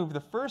zombies move, the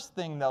first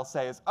thing they'll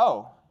say is,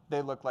 oh,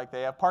 they look like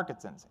they have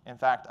Parkinson's. In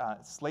fact,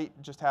 Slate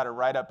just had a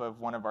write-up of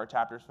one of our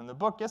chapters from the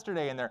book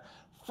yesterday, and their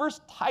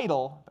first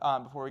title,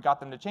 before we got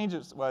them to change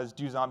it, was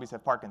Do Zombies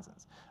Have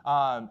Parkinson's?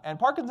 And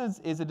Parkinson's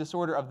is a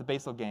disorder of the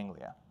basal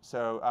ganglia.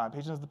 So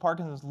patients with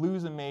Parkinson's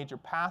lose a major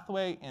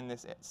pathway in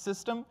this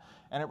system,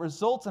 and it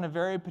results in a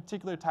very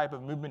particular type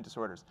of movement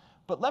disorders.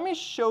 But let me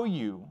show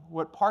you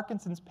what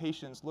Parkinson's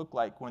patients look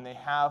like when they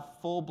have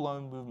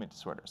full-blown movement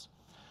disorders.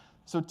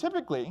 So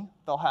typically,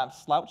 they'll have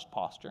slouched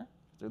posture.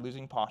 They're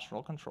losing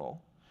postural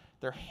control.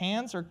 Their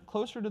hands are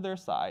closer to their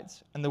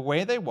sides, and the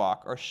way they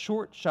walk are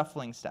short,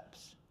 shuffling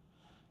steps.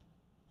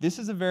 This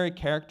is a very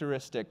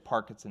characteristic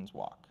Parkinson's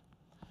walk.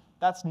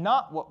 That's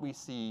not what we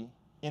see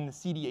in the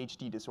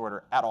CDHD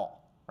disorder at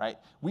all, right?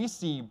 We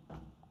see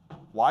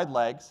wide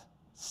legs,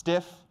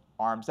 stiff,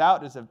 arms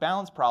out as if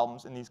balance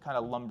problems, and these kind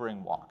of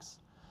lumbering walks.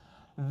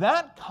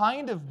 That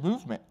kind of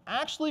movement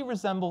actually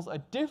resembles a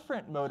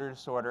different motor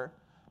disorder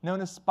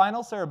known as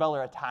spinal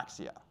cerebellar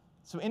ataxia.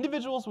 So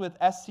individuals with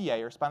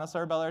SCA, or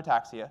spinocerebellar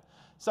ataxia,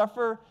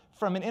 suffer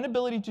from an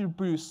inability to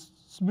produce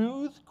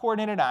smooth,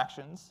 coordinated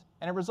actions,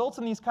 and it results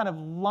in these kind of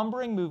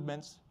lumbering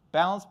movements,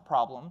 balance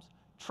problems,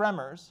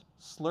 tremors,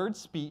 slurred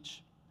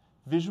speech,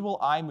 visual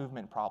eye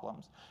movement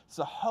problems. It's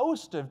a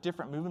host of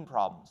different movement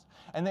problems.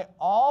 And they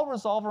all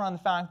resolve around the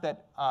fact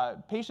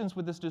that patients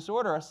with this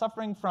disorder are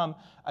suffering from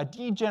a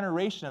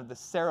degeneration of the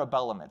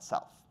cerebellum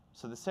itself.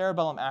 So the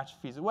cerebellum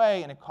atrophies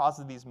away, and it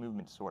causes these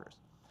movement disorders.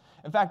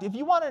 In fact, if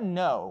you want to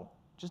know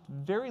just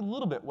very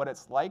little bit what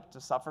it's like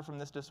to suffer from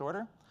this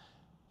disorder,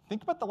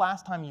 think about the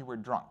last time you were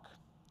drunk.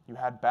 You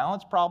had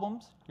balance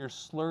problems, your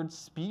slurred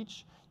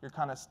speech, your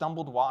kind of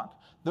stumbled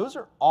walk. Those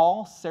are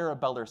all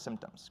cerebellar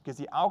symptoms because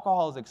the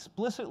alcohol is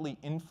explicitly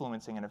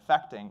influencing and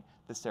affecting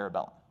the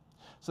cerebellum.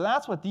 So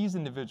that's what these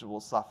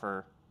individuals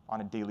suffer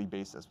on a daily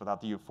basis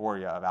without the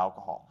euphoria of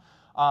alcohol.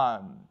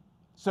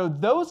 So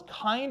those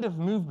kind of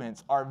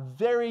movements are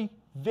very,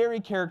 very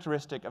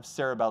characteristic of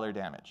cerebellar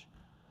damage.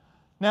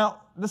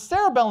 Now, the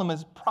cerebellum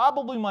is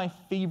probably my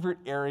favorite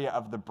area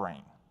of the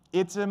brain.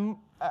 It's kind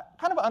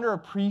of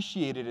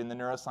underappreciated in the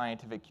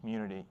neuroscientific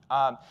community.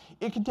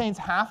 It contains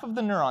half of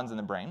the neurons in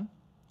the brain.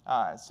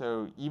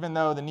 So even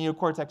though the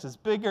neocortex is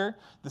bigger,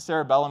 the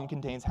cerebellum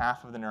contains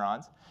half of the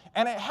neurons.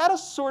 And it had a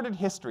sordid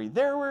history.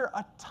 There were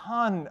a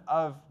ton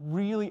of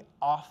really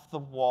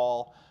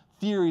off-the-wall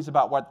theories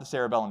about what the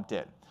cerebellum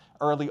did.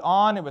 Early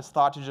on, it was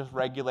thought to just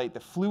regulate the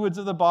fluids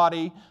of the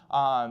body.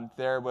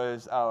 There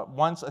was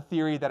once a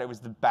theory that it was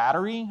the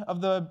battery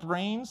of the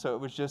brain, so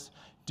it was just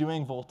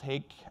doing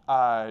voltaic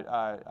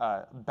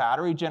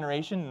battery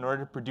generation in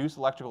order to produce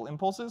electrical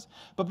impulses.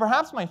 But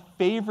perhaps my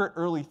favorite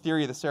early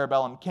theory of the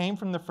cerebellum came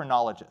from the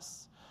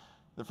phrenologists.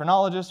 The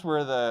phrenologists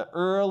were the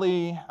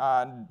early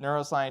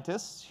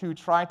neuroscientists who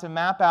tried to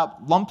map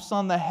out lumps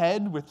on the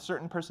head with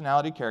certain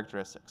personality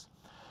characteristics.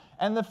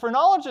 And the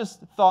phrenologists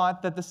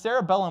thought that the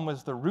cerebellum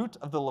was the root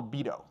of the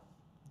libido.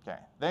 Okay.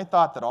 They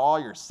thought that all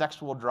your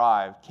sexual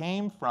drive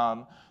came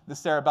from the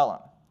cerebellum.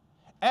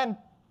 And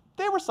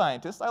they were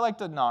scientists. I like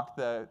to knock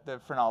the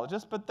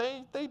phrenologists, but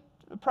they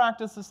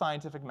practiced the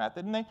scientific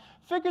method. And they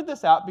figured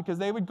this out because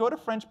they would go to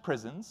French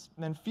prisons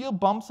and feel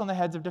bumps on the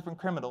heads of different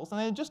criminals.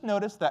 And they just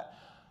noticed that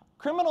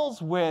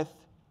criminals with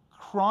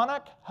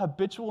chronic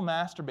habitual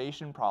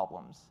masturbation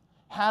problems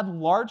had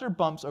larger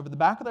bumps over the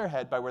back of their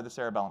head by where the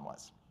cerebellum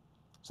was.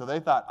 So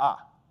they thought,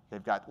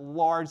 they've got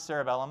large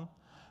cerebellum,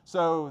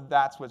 so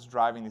that's what's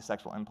driving these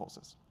sexual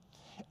impulses.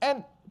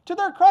 And to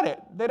their credit,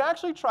 they'd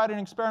actually tried an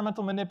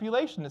experimental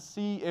manipulation to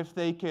see if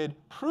they could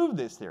prove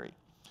this theory.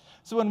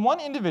 So in one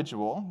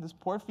individual, this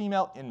poor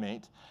female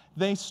inmate,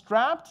 they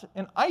strapped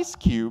an ice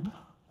cube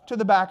to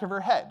the back of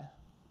her head.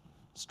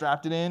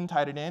 Strapped it in,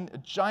 tied it in, a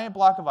giant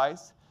block of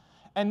ice,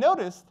 and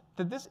noticed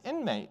that this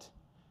inmate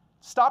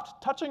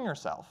stopped touching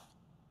herself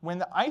when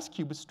the ice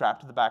cube was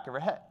strapped to the back of her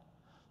head.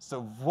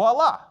 So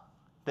voila,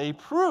 they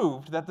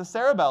proved that the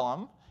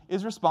cerebellum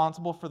is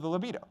responsible for the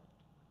libido.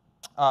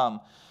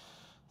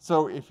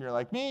 So if you're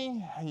like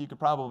me, you could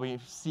probably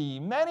see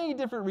many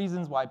different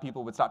reasons why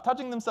people would stop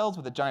touching themselves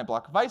with a giant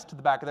block of ice to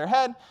the back of their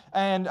head.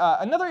 And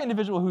another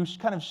individual who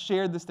kind of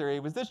shared this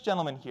theory was this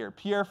gentleman here,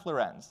 Pierre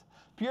Florenz.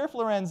 Pierre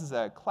Florenz is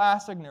a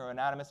classic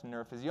neuroanatomist and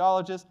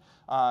neurophysiologist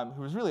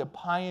who was really a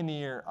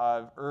pioneer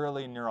of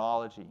early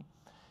neurology.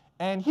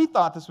 And he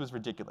thought this was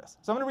ridiculous.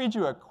 So I'm going to read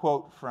you a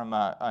quote from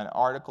an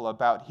article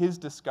about his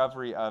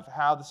discovery of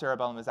how the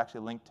cerebellum is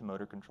actually linked to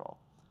motor control.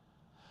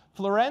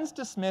 Florenz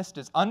dismissed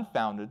as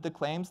unfounded the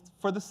claims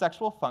for the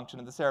sexual function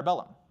of the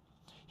cerebellum.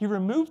 He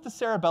removed the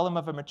cerebellum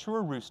of a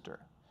mature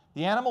rooster.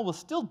 The animal was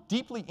still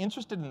deeply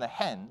interested in the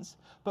hens,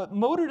 but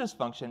motor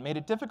dysfunction made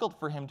it difficult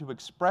for him to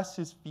express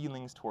his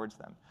feelings towards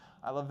them.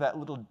 I love that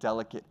little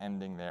delicate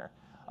ending there.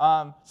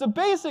 So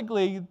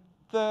basically,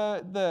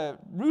 the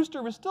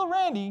rooster was still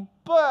randy,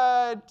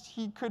 but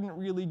he couldn't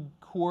really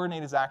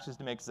coordinate his actions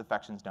to make his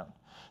affections known.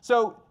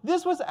 So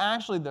this was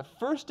actually the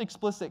first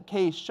explicit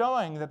case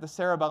showing that the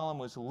cerebellum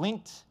was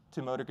linked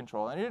to motor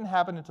control, and it didn't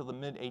happen until the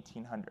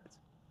mid-1800s.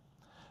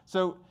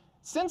 So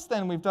since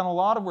then, we've done a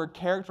lot of work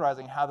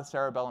characterizing how the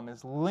cerebellum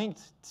is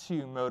linked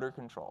to motor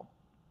control.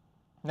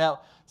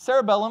 Now,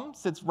 cerebellum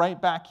sits right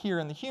back here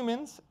in the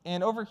humans,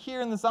 and over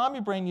here in the zombie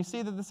brain, you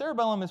see that the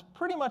cerebellum is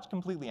pretty much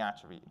completely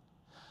atrophied.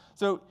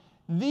 So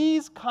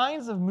these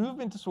kinds of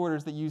movement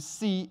disorders that you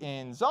see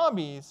in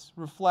zombies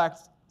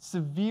reflect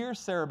severe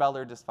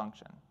cerebellar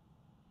dysfunction.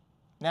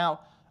 Now,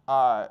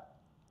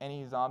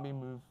 any zombie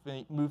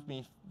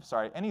movie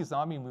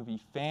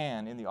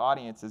fan in the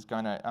audience is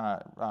going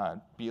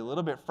to be a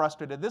little bit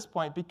frustrated at this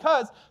point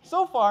because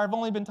so far I've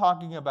only been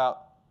talking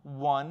about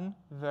one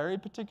very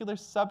particular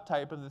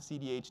subtype of the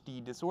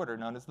CDHD disorder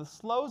known as the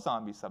slow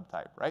zombie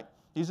subtype, right?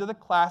 These are the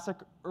classic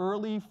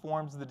early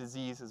forms of the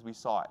disease as we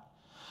saw it.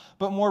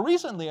 But more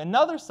recently,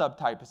 another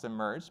subtype has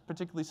emerged,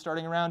 particularly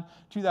starting around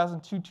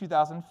 2002,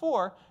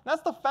 2004, and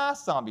that's the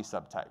fast zombie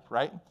subtype,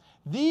 right?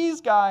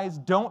 These guys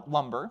don't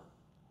lumber.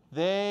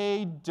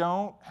 They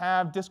don't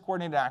have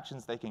discoordinated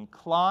actions. They can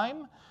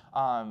climb.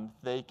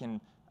 They can,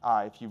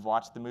 if you've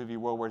watched the movie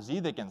World War Z,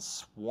 they can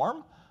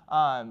swarm.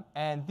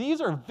 And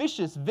these are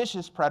vicious,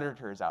 vicious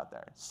predators out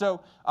there.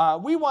 So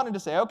we wanted to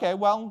say, OK,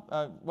 well,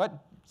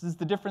 what is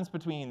the difference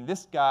between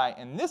this guy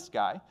and this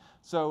guy?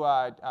 So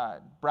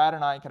Brad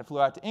and I kind of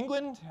flew out to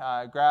England,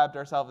 grabbed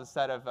ourselves a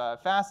set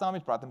of fast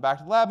zombies, brought them back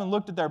to the lab, and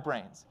looked at their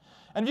brains.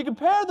 And if you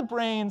compare the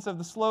brains of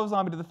the slow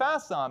zombie to the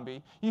fast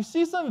zombie, you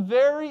see some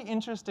very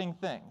interesting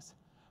things.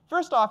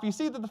 First off, you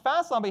see that the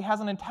fast zombie has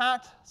an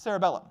intact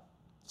cerebellum.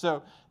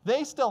 So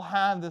they still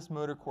have this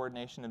motor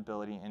coordination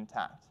ability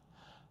intact.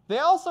 They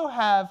also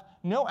have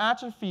no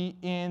atrophy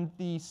in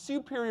the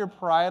superior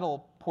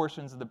parietal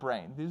portions of the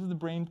brain. These are the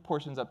brain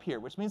portions up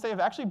here, which means they have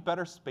actually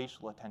better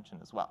spatial attention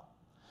as well.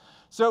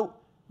 So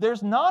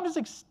there's not as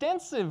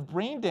extensive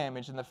brain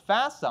damage in the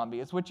fast zombie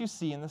as what you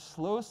see in the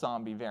slow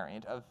zombie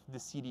variant of the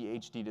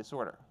CDHD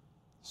disorder.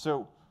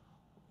 So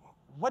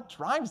what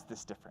drives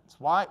this difference?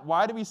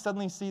 Why do we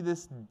suddenly see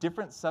this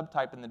different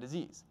subtype in the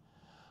disease?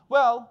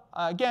 Well,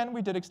 again,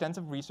 we did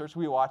extensive research.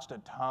 We watched a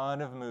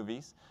ton of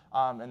movies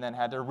and then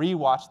had to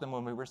rewatch them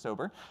when we were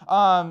sober.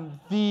 One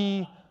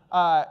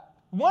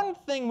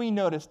thing we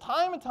noticed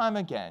time and time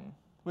again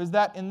was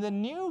that in the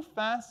new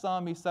fast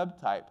zombie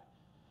subtype,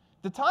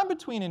 the time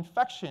between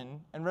infection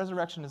and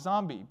resurrection to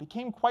zombie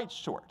became quite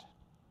short.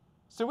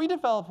 So we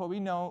developed what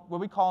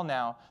we call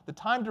now the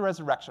time to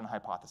resurrection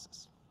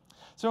hypothesis.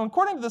 So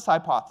according to this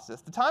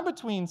hypothesis, the time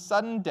between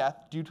sudden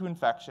death due to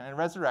infection and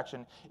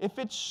resurrection, if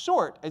it's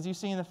short, as you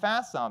see in the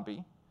fast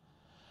zombie,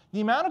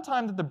 the amount of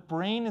time that the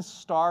brain is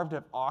starved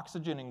of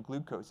oxygen and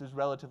glucose is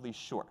relatively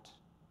short.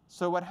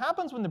 So what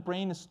happens when the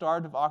brain is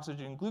starved of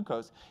oxygen and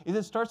glucose is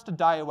it starts to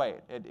die away.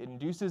 It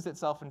induces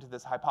itself into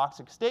this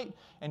hypoxic state,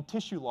 and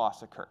tissue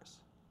loss occurs.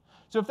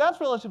 So if that's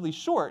relatively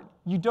short,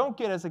 you don't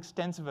get as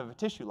extensive of a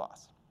tissue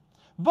loss.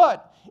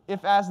 But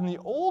if, as in the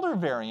older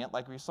variant,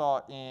 like we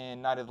saw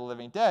in Night of the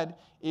Living Dead,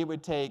 it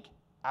would take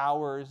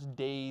hours,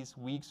 days,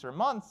 weeks, or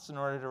months in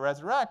order to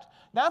resurrect,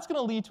 that's going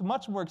to lead to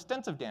much more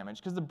extensive damage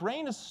because the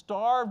brain is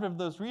starved of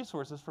those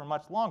resources for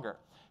much longer.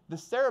 The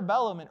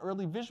cerebellum and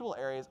early visual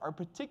areas are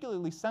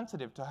particularly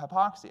sensitive to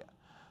hypoxia.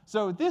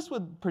 So this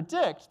would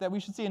predict that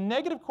we should see a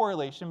negative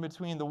correlation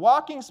between the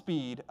walking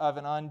speed of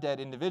an undead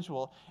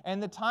individual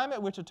and the time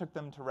at which it took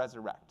them to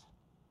resurrect.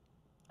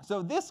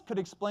 So this could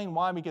explain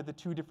why we get the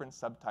two different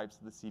subtypes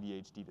of the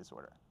CDHD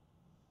disorder.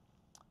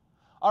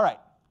 All right,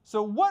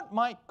 so what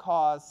might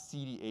cause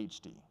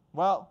CDHD?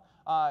 Well,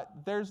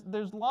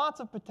 there's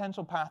lots of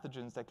potential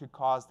pathogens that could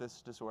cause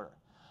this disorder.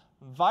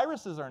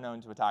 Viruses are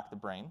known to attack the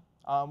brain.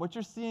 What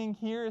you're seeing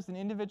here is an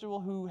individual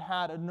who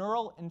had a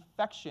neural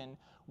infection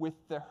with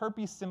the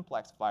herpes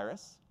simplex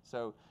virus.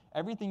 So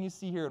everything you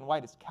see here in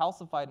white is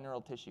calcified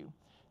neural tissue.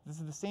 This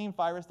is the same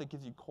virus that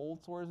gives you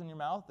cold sores in your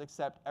mouth,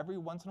 except every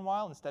once in a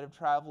while, instead of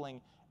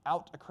traveling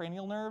out a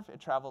cranial nerve, it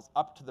travels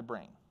up to the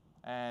brain.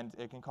 And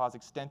it can cause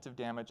extensive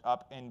damage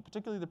up in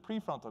particularly the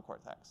prefrontal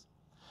cortex.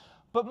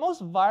 But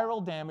most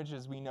viral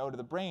damages we know to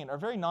the brain are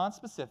very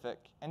nonspecific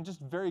and just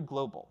very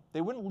global.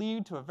 They wouldn't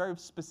lead to a very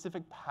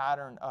specific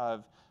pattern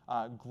of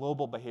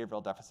global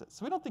behavioral deficits.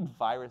 So we don't think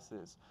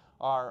viruses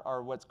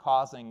are what's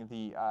causing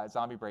the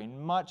zombie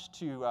brain, much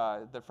to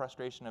the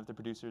frustration of the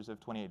producers of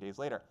 28 Days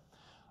Later.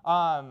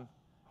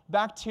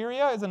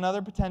 Bacteria is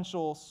another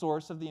potential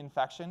source of the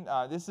infection.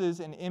 This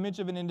is an image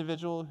of an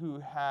individual who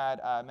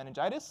had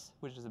meningitis,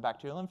 which is a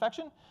bacterial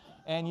infection.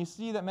 And you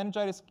see that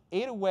meningitis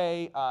ate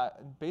away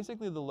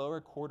basically the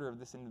lower quarter of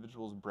this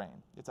individual's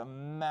brain. It's a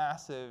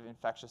massive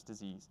infectious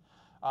disease.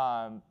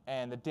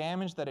 And the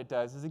damage that it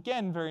does is,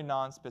 again, very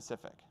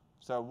nonspecific.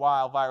 So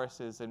while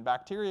viruses and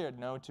bacteria are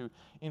known to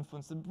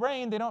influence the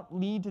brain, they don't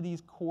lead to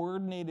these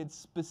coordinated,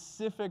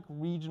 specific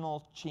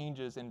regional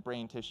changes in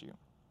brain tissue.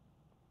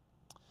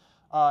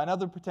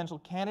 Another potential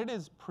candidate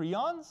is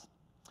prions.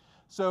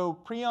 So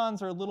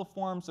prions are little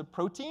forms of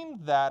protein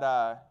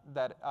that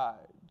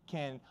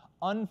can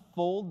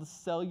unfold the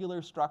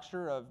cellular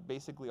structure of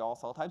basically all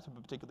cell types,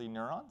 but particularly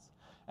neurons.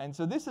 And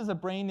so this is a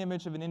brain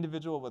image of an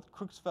individual with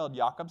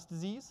Creutzfeldt-Jakob's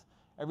disease.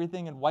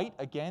 Everything in white,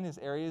 again, is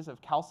areas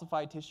of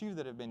calcified tissue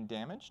that have been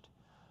damaged.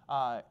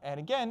 And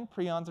again,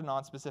 prions are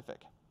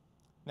nonspecific.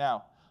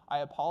 Now, I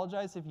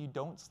apologize if you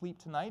don't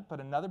sleep tonight, but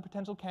another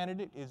potential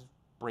candidate is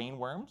brain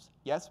worms.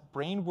 Yes,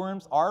 brain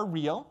worms are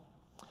real.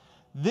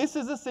 This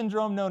is a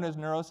syndrome known as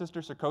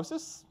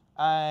neurocysticercosis.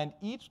 And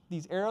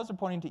these arrows are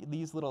pointing to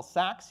these little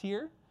sacs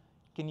here.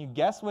 Can you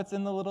guess what's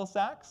in the little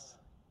sacs?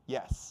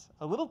 Yes,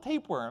 a little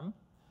tapeworm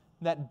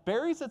that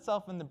buries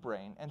itself in the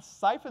brain and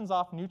siphons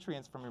off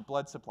nutrients from your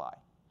blood supply.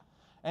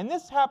 And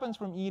this happens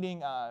from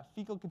eating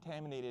fecal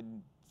contaminated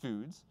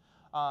foods.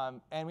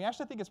 And we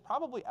actually think it's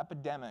probably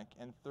epidemic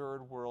in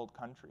third world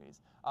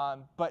countries.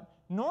 But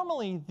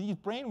normally, these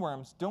brain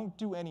worms don't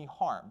do any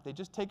harm. They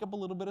just take up a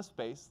little bit of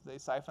space. They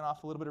siphon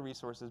off a little bit of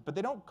resources. But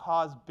they don't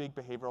cause big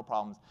behavioral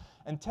problems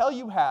until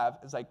you have,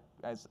 as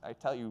I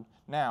tell you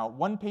now,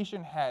 one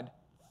patient had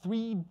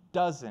 3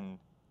 dozen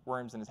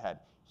worms in his head.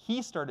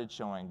 He started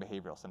showing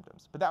behavioral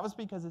symptoms. But that was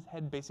because his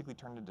head basically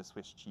turned into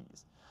Swiss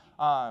cheese.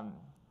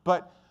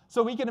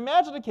 So we can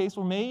imagine a case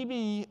where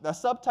maybe a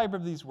subtype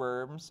of these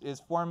worms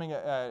is forming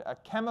a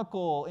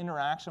chemical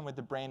interaction with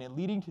the brain and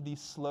leading to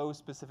these slow,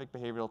 specific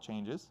behavioral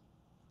changes.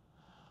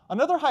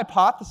 Another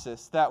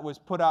hypothesis that was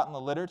put out in the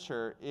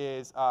literature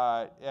is,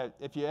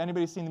 if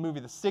anybody's seen the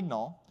movie The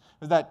Signal,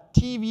 is that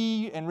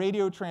TV and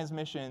radio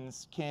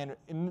transmissions can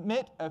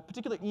emit a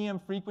particular EM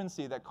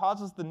frequency that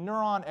causes the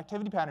neuron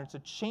activity patterns to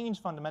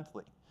change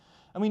fundamentally.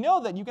 And we know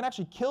that you can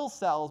actually kill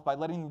cells by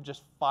letting them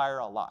just fire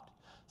a lot.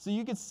 So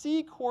you could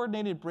see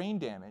coordinated brain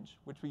damage,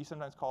 which we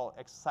sometimes call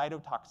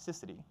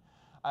excitotoxicity,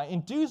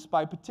 induced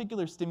by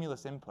particular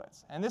stimulus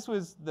inputs. And this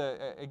was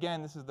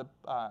again, this is the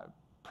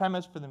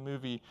premise for the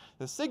movie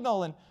The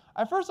Signal. And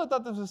at first I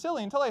thought this was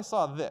silly until I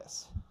saw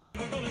this.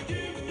 Never gonna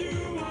give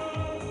you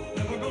up,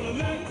 never gonna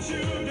let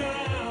you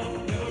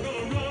down, never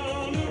gonna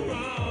run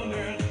around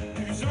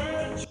and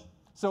desert.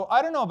 So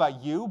I don't know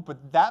about you,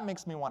 but that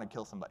makes me want to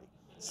kill somebody.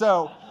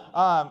 So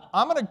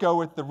I'm going to go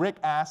with the Rick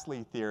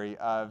Astley theory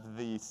of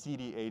the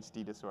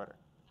CDHD disorder.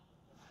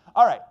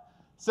 All right.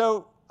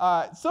 So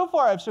so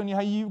far I've shown you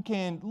how you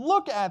can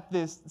look at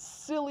this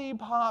silly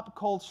pop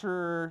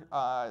culture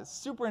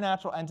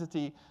supernatural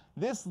entity,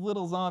 this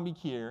little zombie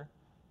here,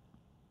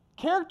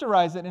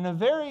 characterize it in a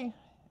very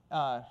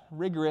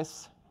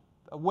rigorous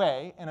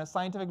way, in a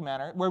scientific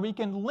manner, where we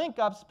can link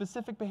up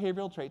specific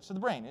behavioral traits to the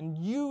brain and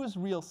use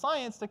real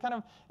science to kind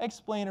of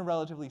explain a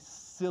relatively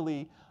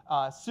silly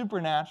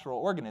supernatural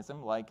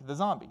organism like the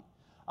zombie.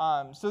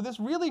 So this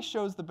really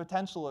shows the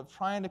potential of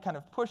trying to kind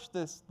of push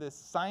this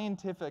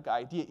scientific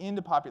idea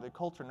into popular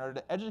culture in order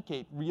to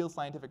educate real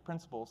scientific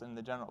principles in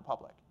the general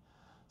public.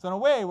 So in a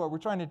way, what we're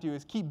trying to do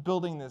is keep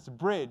building this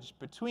bridge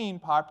between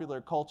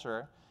popular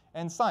culture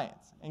and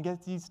science, and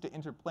get these to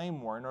interplay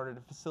more in order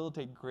to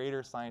facilitate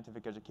greater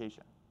scientific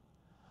education.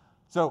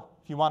 So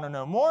if you want to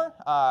know more,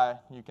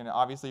 you can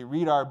obviously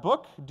read our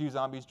book, Do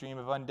Zombies Dream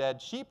of Undead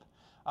Sheep?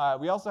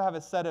 We also have a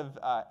set of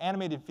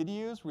animated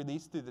videos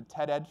released through the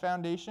TED-Ed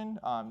Foundation.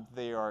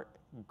 They are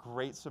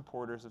great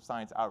supporters of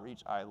science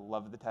outreach. I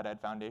love the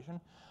TED-Ed Foundation.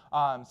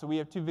 So we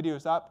have 2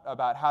 videos up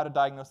about how to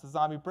diagnose the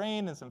zombie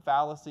brain and some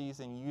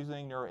fallacies in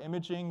using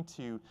neuroimaging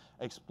to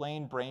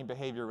explain brain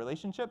behavior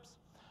relationships.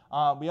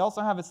 We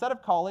also have a set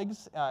of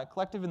colleagues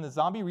collective in the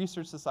Zombie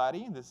Research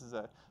Society. This is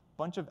a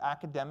bunch of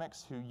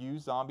academics who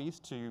use zombies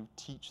to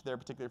teach their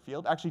particular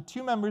field. Actually,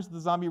 2 members of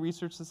the Zombie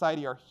Research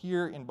Society are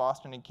here in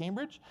Boston and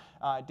Cambridge.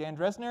 Dan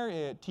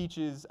Dresner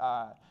teaches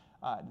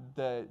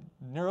the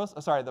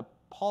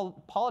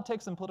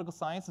politics and political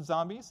science of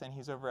zombies, and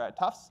he's over at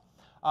Tufts.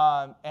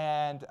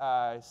 And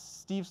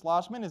Steve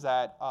Schlossman is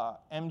at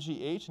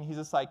MGH, and he's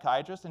a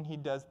psychiatrist, and he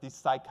does the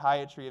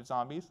psychiatry of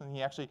zombies. And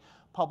he actually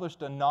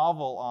published a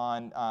novel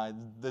on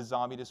the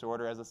zombie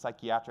disorder as a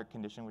psychiatric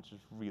condition, which is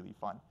really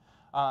fun.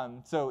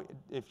 So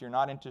if you're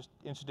not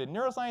interested in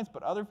neuroscience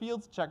but other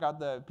fields, check out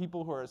the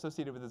people who are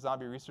associated with the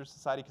Zombie Research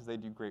Society, because they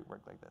do great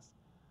work like this.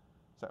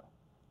 So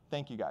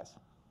thank you, guys.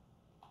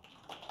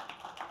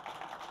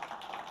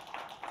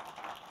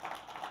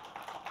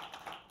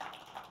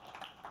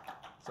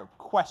 So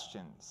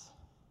questions?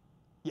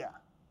 Yeah.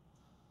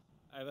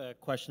 I have a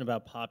question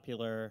about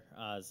popular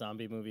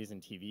zombie movies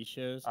and TV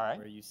shows, All right.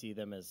 where you see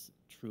them as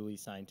truly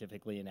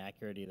scientifically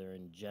inaccurate, either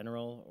in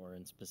general or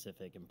in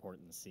specific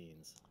important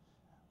scenes.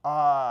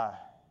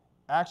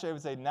 Actually, I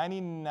would say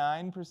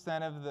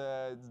 99% of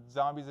the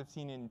zombies I've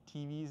seen in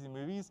TVs and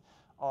movies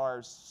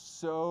are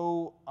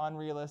so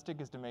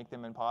unrealistic as to make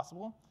them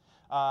impossible.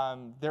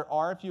 There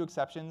are a few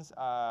exceptions.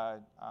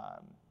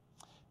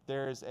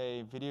 There's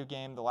a video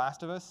game, The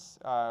Last of Us,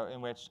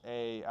 in which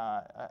a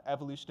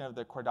evolution of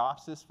the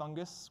Cordopsis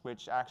fungus,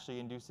 which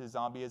actually induces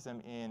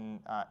zombieism in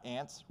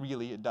ants,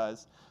 really it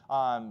does,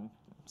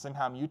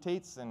 somehow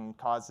mutates and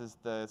causes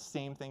the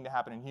same thing to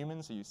happen in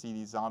humans. So you see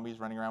these zombies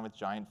running around with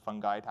giant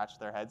fungi attached to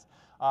their heads.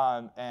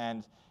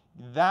 And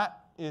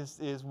that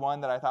is one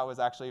that I thought was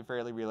actually a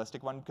fairly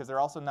realistic one, because they're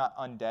also not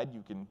undead.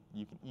 You can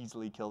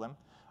easily kill them.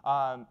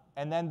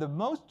 And then the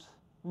most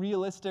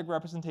realistic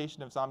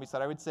representation of zombies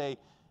that I would say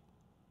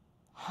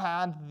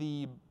had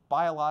the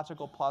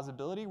biological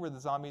plausibility were the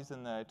zombies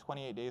in the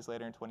 28 Days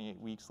Later and 28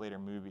 Weeks Later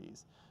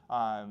movies.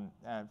 For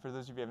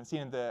those of you who haven't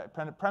seen it, the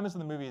premise of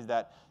the movie is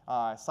that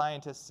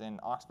scientists in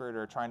Oxford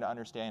are trying to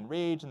understand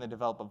rage, and they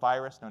develop a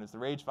virus known as the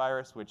rage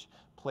virus, which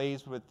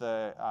plays with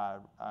the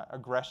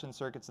aggression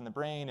circuits in the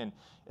brain, and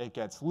it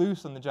gets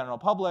loose on the general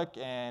public.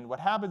 And what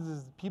happens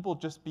is people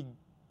just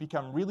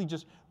become really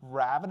just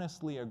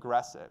ravenously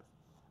aggressive.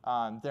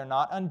 They're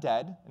not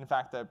undead. In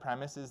fact, the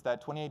premise is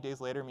that 28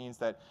 days later means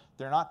that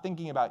they're not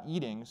thinking about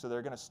eating, so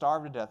they're going to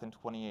starve to death in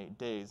 28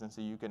 days. And so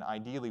you can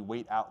ideally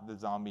wait out the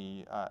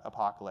zombie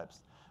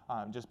apocalypse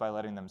just by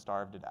letting them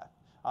starve to death.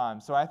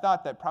 So I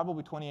thought that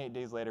probably 28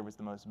 days later was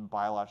the most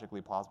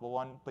biologically plausible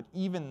one. But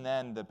even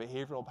then, the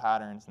behavioral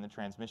patterns and the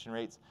transmission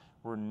rates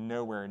were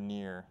nowhere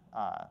near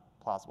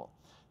plausible.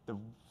 The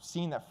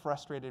scene that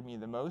frustrated me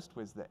the most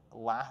was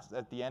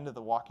at the end of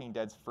The Walking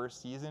Dead's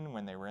first season,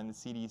 when they were in the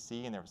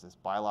CDC and there was this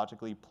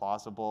biologically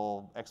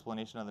plausible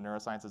explanation of the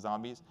neuroscience of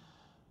zombies,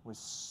 was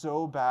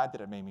so bad that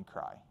it made me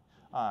cry.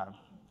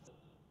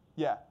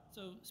 Yeah.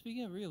 So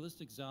speaking of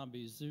realistic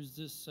zombies, there's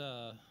this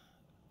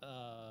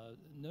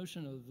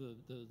notion of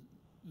the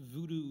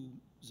voodoo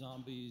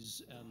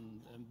zombies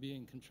and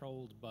being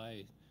controlled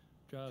by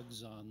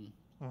drugs on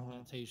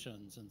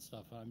plantations and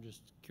stuff. I'm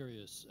just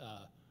curious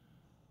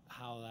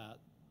how that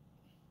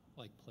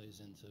plays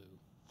into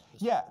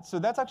this. Yeah, so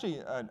that's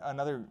actually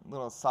another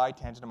little side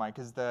tangent of mine,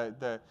 because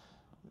the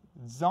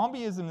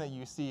zombieism that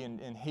you see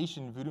in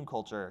Haitian voodoo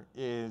culture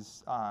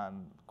is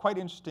quite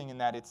interesting in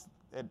that it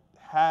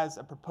has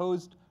a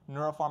proposed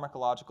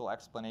neuropharmacological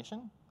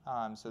explanation.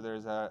 So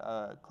there's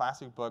a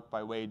classic book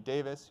by Wade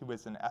Davis, who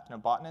was an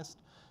ethnobotanist,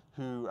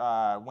 who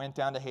went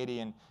down to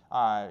Haiti and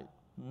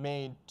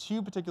made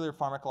 2 particular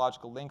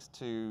pharmacological links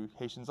to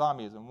Haitian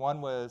zombieism.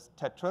 One was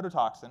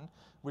tetrodotoxin,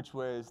 which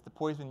was the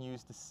poison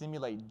used to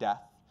simulate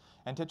death.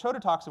 And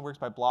tetrodotoxin works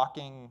by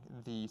blocking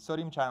the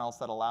sodium channels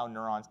that allow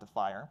neurons to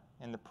fire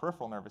in the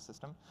peripheral nervous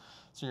system.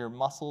 So your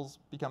muscles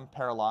become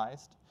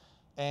paralyzed.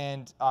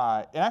 and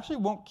it actually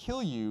won't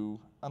kill you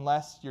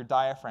unless your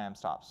diaphragm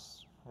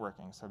stops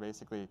working. So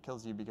basically, it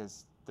kills you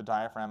because the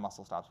diaphragm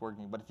muscle stops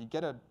working. But if you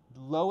get a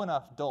low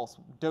enough dose,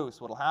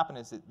 what will happen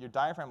is that your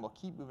diaphragm will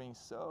keep moving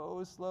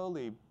so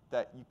slowly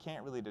that you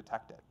can't really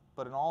detect it.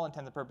 But in all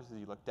intents and purposes,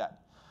 you look dead.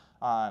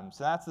 So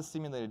that's the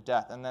simulated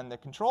death. And then the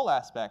control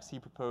aspects, he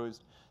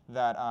proposed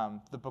that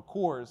the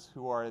Bakors,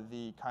 who are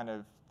the kind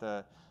of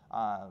the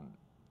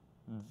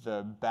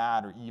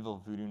bad or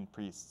evil voodoo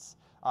priests,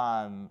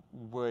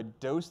 would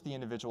dose the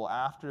individual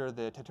after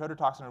the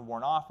tetrodotoxin had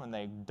worn off, when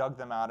they dug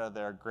them out of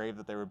their grave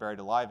that they were buried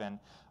alive in,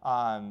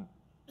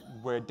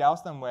 would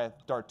douse them with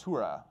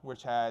Dartura,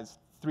 which has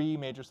 3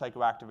 major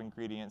psychoactive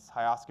ingredients: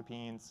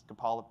 hyoscapine,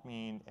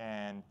 scopolamine,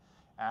 and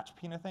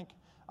atropine, I think.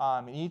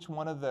 And each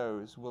one of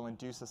those will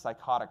induce a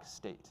psychotic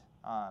state.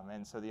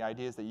 And so the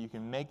idea is that you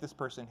can make this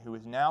person who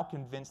is now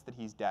convinced that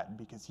he's dead,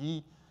 because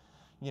he,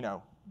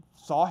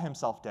 saw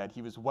himself dead,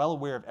 he was well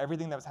aware of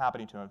everything that was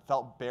happening to him,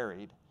 felt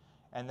buried,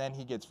 and then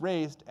he gets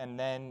raised, and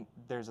then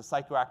there's a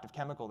psychoactive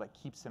chemical that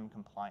keeps him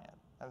compliant.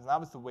 And that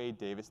was the Wade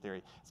Davis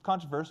theory. It's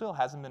controversial,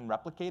 hasn't been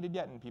replicated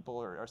yet, and people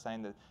are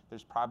saying that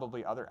there's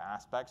probably other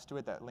aspects to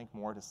it that link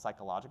more to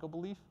psychological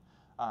belief.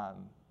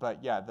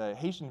 But yeah, the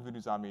Haitian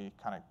voodoo zombie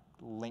kind of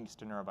links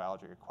to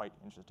neurobiology are quite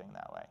interesting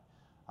that way.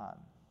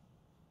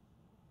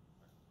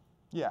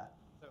 Yeah.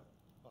 So,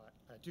 well,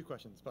 I had 2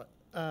 questions, but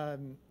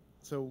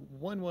so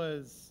one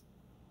was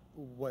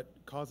what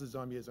causes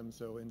zombieism.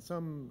 So in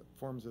some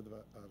forms of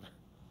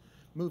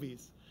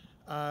movies,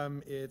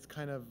 it's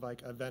kind of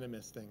like a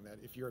venomous thing, that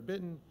if you're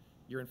bitten,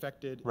 you're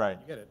infected, right,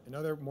 you get it. In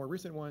other more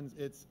recent ones,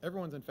 it's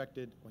everyone's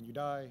infected. When you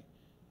die,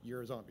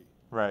 you're a zombie.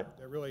 Right.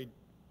 They're really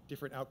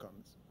different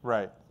outcomes.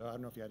 Right. So I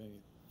don't know if you had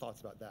any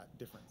thoughts about that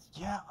difference.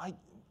 Yeah,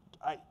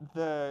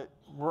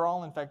 we're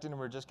all infected, and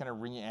we're just going to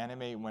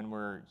reanimate when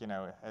we're,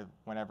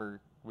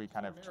 whenever we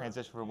kind of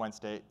transition from one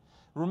state.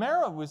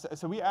 Romero was,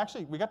 so we got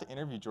to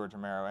interview George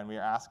Romero, and we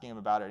were asking him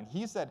about it, and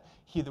he said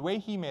the way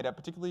he made it,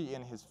 particularly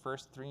in his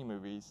first 3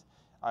 movies,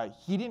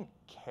 he didn't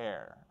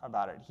care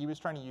about it. He was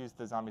trying to use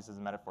the zombies as a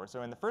metaphor.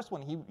 So in the first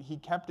one, he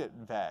kept it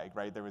vague,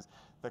 right? There was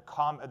the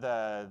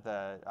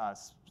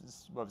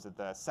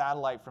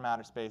satellite from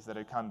outer space that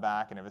had come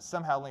back, and it was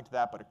somehow linked to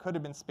that, but it could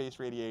have been space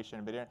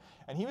radiation.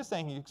 And he was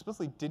saying he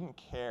explicitly didn't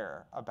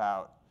care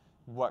about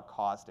what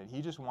caused it.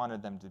 He just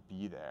wanted them to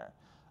be there.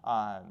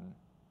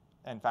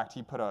 In fact,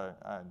 he put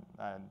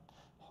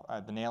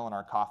the nail in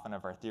our coffin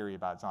of our theory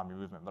about zombie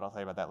movement, but I'll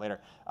tell you about that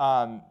later.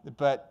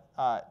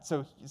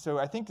 So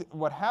I think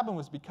what happened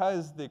was,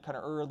 because the kind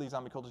of early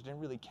zombie cultures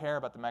didn't really care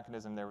about the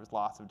mechanism, there was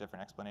lots of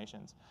different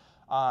explanations.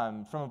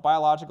 From a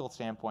biological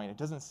standpoint, it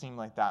doesn't seem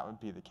like that would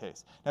be the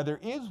case. Now, there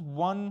is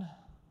one,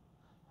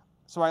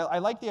 so I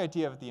like the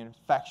idea of the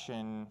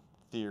infection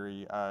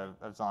theory of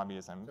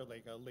zombieism. So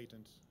like a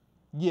latent.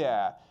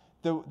 Yeah.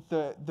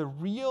 The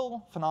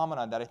real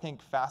phenomenon that I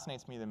think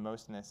fascinates me the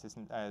most in this is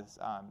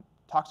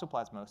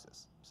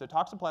toxoplasmosis. So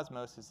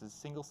toxoplasmosis is a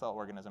single-cell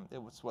organism.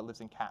 It's what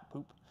lives in cat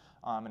poop,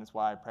 and it's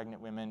why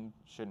pregnant women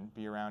shouldn't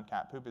be around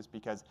cat poop, is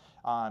because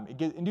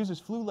it induces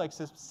flu-like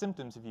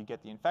symptoms if you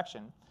get the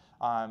infection,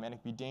 and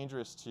it can be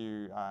dangerous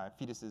to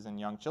fetuses and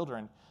young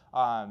children.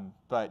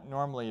 But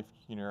normally, if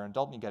you're an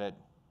adult and you get it,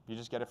 you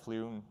just get a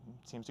flu and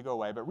it seems to go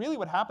away. But really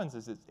what happens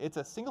is it's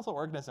a single-cell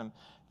organism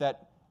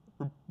that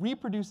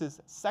reproduces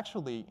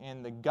sexually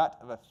in the gut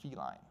of a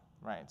feline,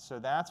 right? So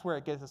that's where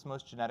it gets its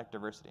most genetic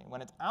diversity.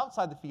 When it's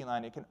outside the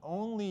feline, it can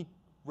only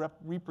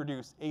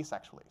reproduce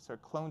asexually, so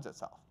it clones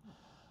itself.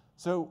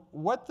 So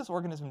what this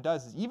organism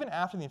does is, even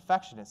after the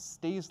infection, it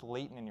stays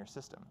latent in your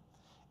system.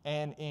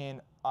 And in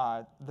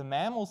the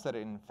mammals that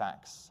it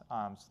infects,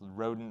 so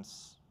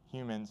rodents,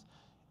 humans,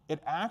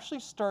 it actually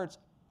starts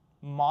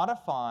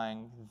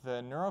modifying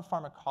the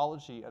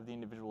neuropharmacology of the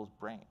individual's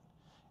brain.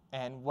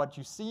 And what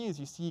you see is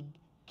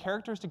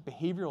characteristic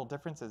behavioral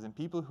differences in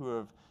people who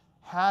have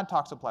had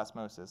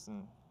toxoplasmosis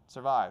and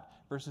survived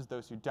versus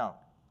those who don't.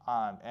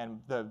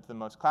 And the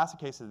most classic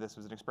case of this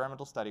was an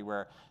experimental study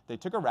where they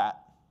took a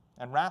rat,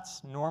 and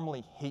rats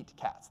normally hate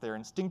cats. They're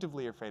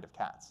instinctively afraid of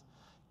cats.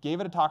 Gave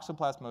it a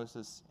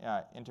toxoplasmosis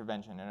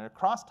intervention, and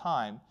across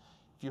time,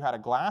 if you had a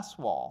glass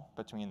wall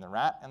between the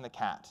rat and the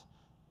cat,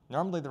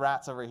 normally the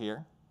rat's over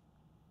here,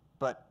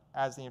 but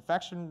as the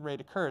infection rate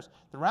occurs,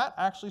 the rat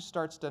actually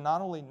starts to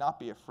not only not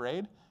be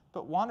afraid,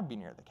 but want to be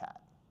near the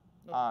cat.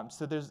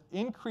 So there's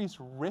increased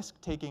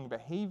risk-taking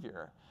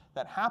behavior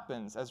that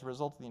happens as a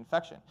result of the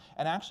infection.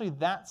 And actually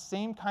that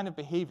same kind of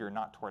behavior,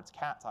 not towards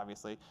cats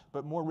obviously,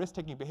 but more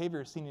risk-taking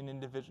behavior is seen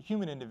in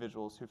human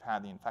individuals who've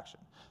had the infection.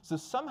 So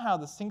somehow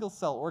the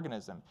single-cell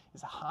organism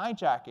is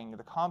hijacking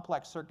the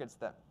complex circuits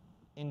that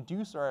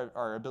induce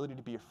our ability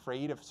to be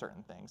afraid of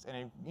certain things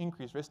and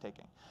increase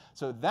risk-taking.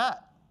 So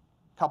that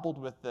coupled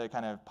with the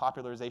kind of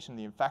popularization of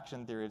the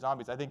infection theory of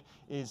zombies, I think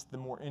is the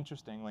more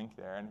interesting link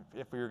there. And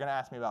if you were going to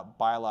ask me about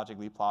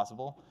biologically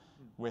plausible,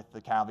 with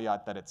the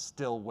caveat that it's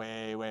still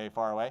way, way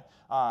far away,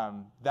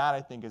 that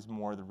I think is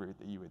more the route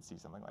that you would see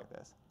something like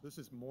this. This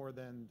is more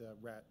than the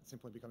rat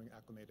simply becoming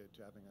acclimated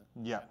to having a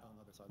Yeah. rat on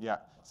the other side. Yeah.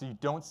 So you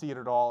don't see it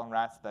at all in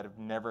rats that have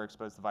never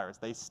exposed the virus.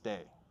 They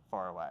stay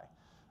far away.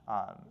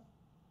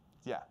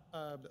 Yeah.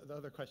 The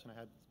other question I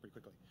had pretty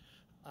quickly.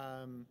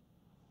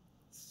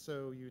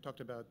 So you talked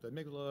about the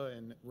amygdala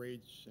and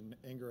rage and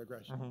anger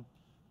aggression.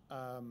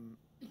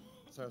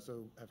 So I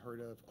also have heard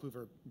of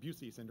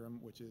Kluver-Bucy syndrome,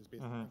 which is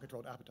basically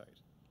uncontrolled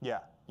appetite. Yeah,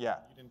 yeah.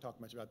 You didn't talk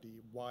much about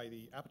why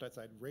the appetite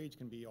side, rage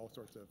can be all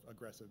sorts of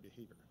aggressive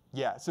behavior.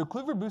 Yeah, so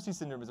Kluver-Bucy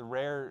syndrome is a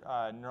rare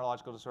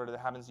neurological disorder that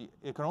happens.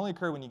 It can only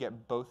occur when you get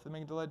both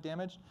amygdala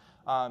damaged,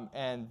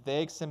 and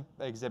they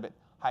exhibit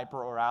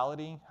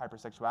hyperorality,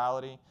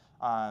 hypersexuality,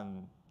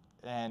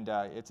 and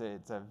it's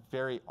a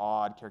very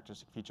odd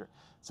characteristic feature.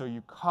 So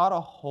you caught a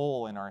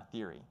hole in our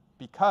theory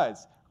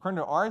because, according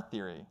to our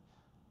theory,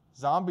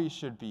 zombies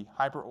should be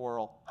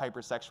hyperoral,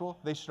 hypersexual.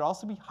 They should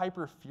also be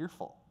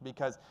hyper-fearful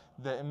because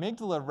the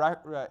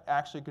amygdala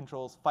actually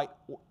controls fight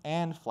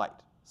and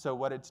flight. So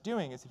what it's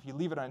doing is if you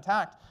leave it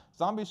intact,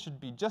 zombies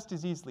should be just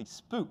as easily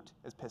spooked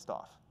as pissed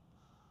off.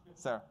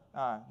 So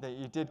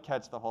you did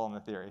catch the hole in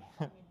the theory.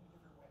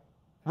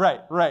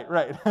 Right.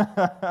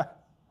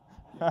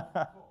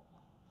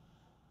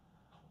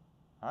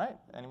 All right,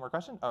 any more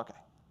questions? Okay,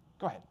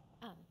 go ahead.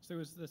 So there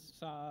was this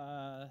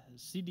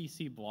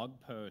CDC blog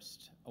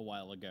post a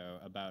while ago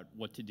about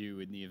what to do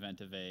in the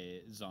event of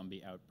a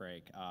zombie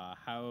outbreak.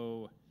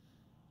 Do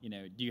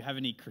you have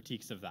any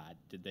critiques of that?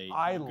 Did they do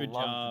a good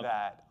job? I loved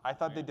that. I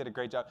thought they did a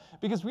great job.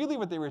 Because really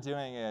what they were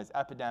doing is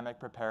epidemic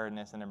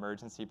preparedness and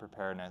emergency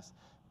preparedness,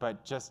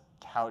 but just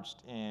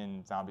couched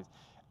in zombies.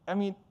 I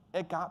mean,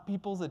 it got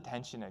people's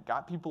attention. It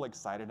got people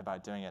excited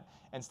about doing it.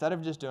 Instead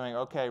of just doing,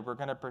 okay, we're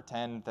going to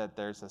pretend that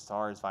there's a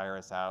SARS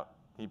virus out,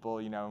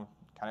 people,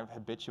 kind of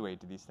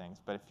habituate to these things.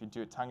 But if you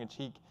do it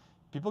tongue-in-cheek,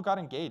 people got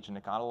engaged, and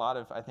it got a lot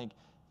of, I think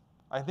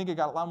it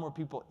got a lot more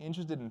people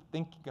interested in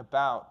thinking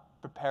about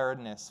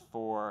preparedness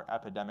for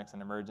epidemics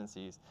and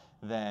emergencies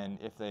than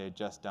if they had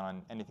just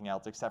done anything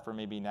else, except for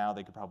maybe now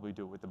they could probably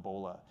do it with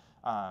Ebola.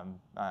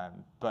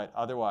 But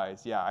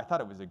otherwise, yeah, I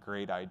thought it was a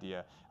great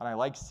idea. And I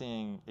like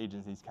seeing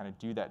agencies kind of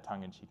do that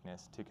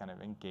tongue-in-cheekness to kind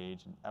of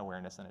engage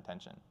awareness and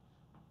attention.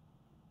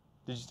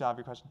 Did you still have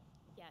your question?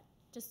 Yeah,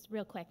 just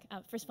real quick.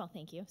 First of all,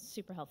 thank you.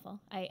 Super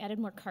helpful. I added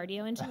more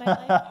cardio into my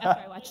life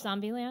after I watched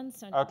Zombieland,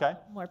 so I'm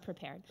more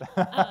prepared.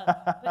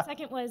 But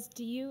second was,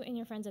 do you and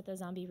your friends at the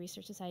Zombie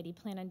Research Society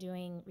plan on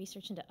doing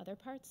research into other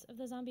parts of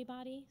the zombie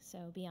body,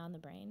 so beyond the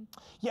brain?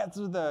 Yeah,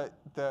 so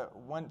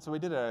so we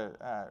did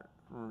a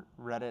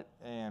Reddit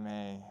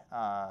AMA,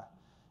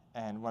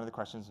 and one of the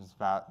questions was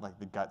about like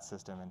the gut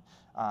system, and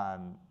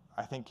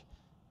I think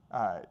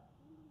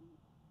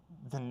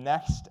the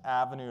next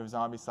avenue of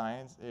zombie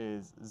science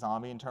is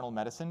zombie internal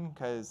medicine,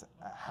 because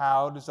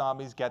how do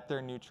zombies get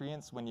their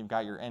nutrients when you've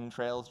got your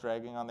entrails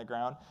dragging on the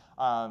ground?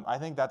 I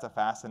think that's a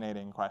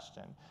fascinating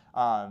question.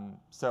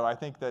 So I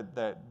think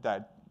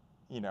that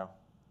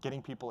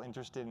getting people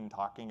interested in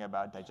talking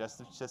about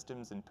digestive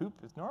systems and poop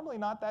is normally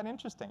not that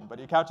interesting, but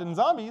you couch it in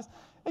zombies,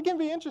 it can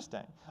be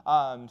interesting.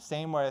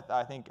 Same with,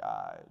 I think,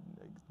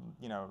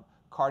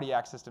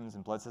 cardiac systems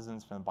and blood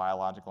systems from the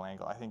biological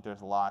angle. I think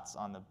there's lots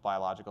on the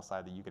biological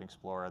side that you can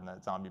explore in the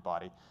zombie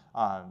body,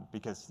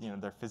 because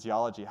their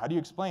physiology. How do you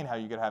explain how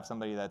you could have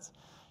somebody that's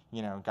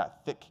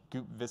got thick,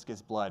 goop,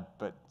 viscous blood,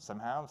 but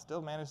somehow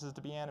still manages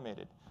to be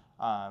animated?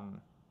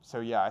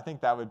 So yeah, I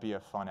think that would be a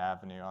fun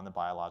avenue on the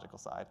biological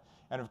side.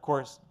 And of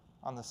course,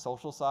 on the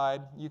social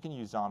side, you can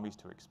use zombies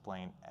to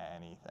explain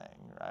anything,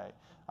 right?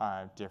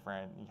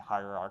 Different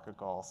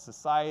hierarchical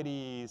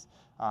societies,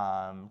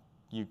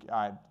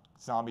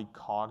 zombie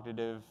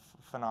cognitive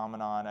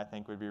phenomenon, I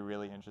think, would be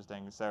really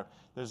interesting. So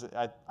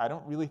I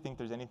don't really think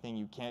there's anything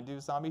you can't do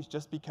with zombies,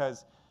 just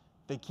because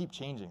they keep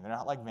changing. They're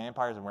not like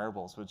vampires and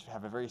werewolves, which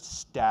have a very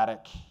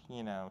static,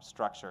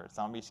 structure.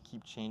 Zombies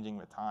keep changing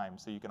with time,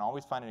 so you can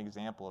always find an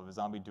example of a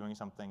zombie doing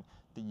something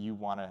that you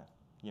want to,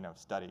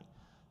 study.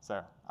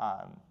 So,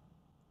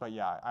 but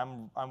yeah,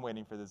 I'm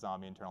waiting for the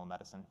zombie internal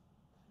medicine.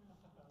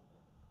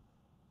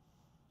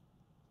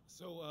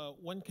 So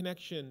one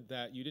connection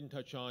that you didn't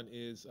touch on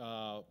is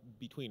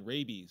between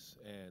rabies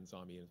and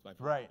zombie. And I've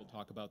heard people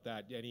talk about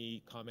that.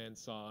 Any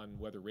comments on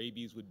whether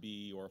rabies would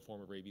be, or a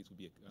form of rabies would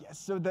be? Yeah,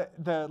 so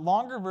the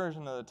longer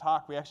version of the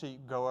talk, we actually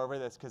go over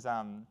this because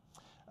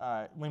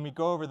when we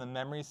go over the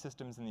memory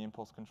systems and the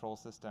impulse control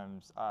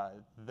systems,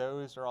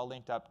 those are all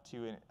linked up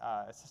to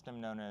a system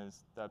known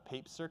as the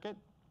PAPE circuit.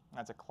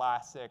 That's a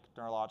classic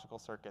neurological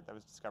circuit that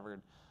was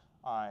discovered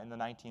in the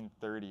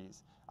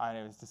 1930s. And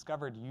it was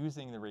discovered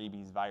using the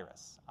rabies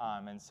virus.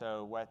 And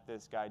so what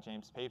this guy,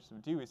 James Papes,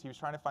 would do is he was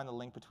trying to find the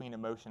link between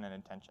emotion and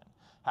intention.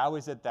 How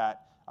is it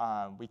that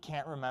we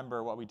can't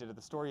remember what we did at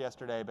the store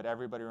yesterday, but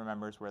everybody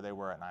remembers where they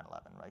were at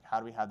 9/11? Right? How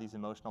do we have these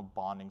emotional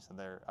bondings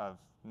of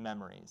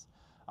memories?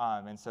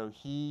 And so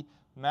he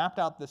mapped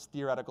out this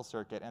theoretical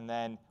circuit and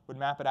then would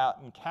map it out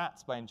in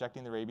cats by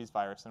injecting the rabies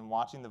virus and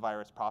watching the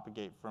virus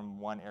propagate from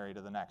one area to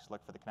the next to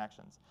look for the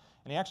connections.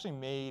 And he actually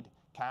made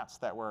cats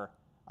that were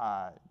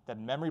that had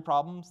memory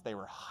problems. They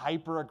were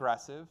hyper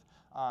aggressive.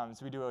 So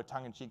we do a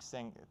tongue-in-cheek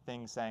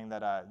thing saying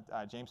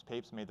that James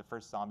Papes made the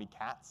first zombie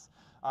cats.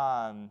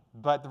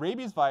 But the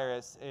rabies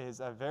virus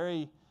is a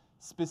very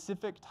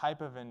specific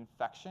type of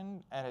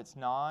infection, and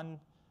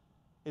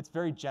it's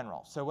very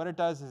general. So what it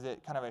does is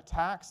it kind of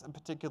attacks a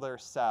particular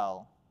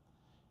cell,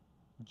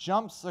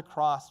 jumps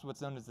across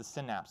what's known as the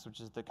synapse,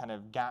 which is the kind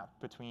of gap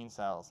between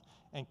cells,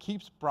 and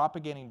keeps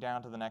propagating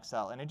down to the next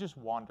cell. And it just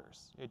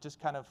wanders. It just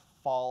kind of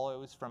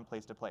follows from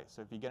place to place.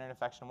 So if you get an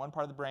infection in one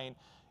part of the brain,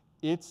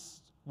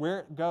 where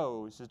it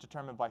goes is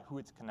determined by who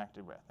it's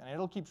connected with. And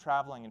it'll keep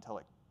traveling until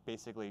it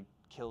basically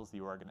kills the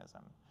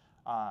organism.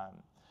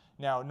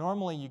 Now,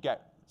 normally you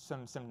get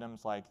some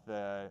symptoms like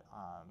the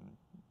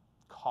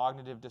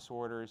cognitive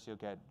disorders. You'll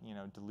get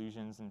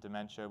delusions and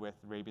dementia with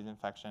rabies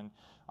infection.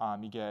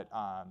 You get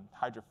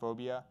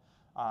hydrophobia.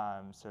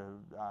 So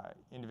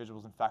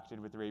individuals infected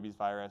with the rabies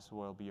virus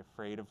will be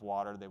afraid of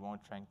water. They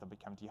won't drink. They'll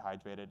become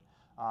dehydrated.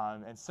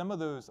 And some of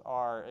those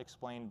are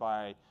explained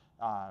by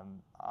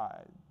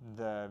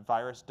the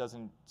virus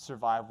doesn't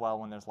survive well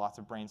when there's lots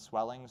of brain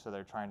swelling. So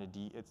they're trying to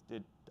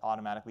it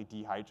automatically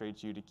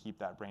dehydrates you to keep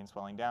that brain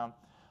swelling down.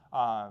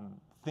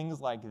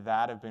 Things like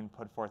that have been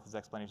put forth as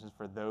explanations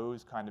for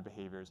those kind of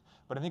behaviors.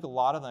 But I think a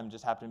lot of them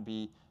just happen to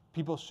be,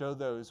 people show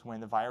those when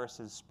the virus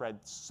has spread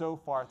so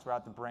far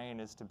throughout the brain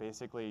as to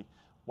basically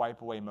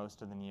wipe away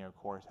most of the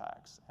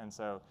neocortex. And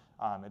so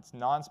it's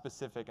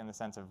non-specific in the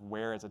sense of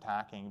where it's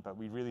attacking, but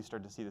we really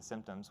start to see the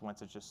symptoms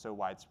once it's just so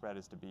widespread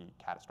as to be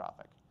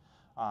catastrophic.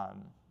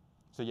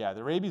 So yeah,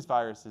 the rabies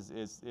virus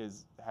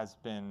has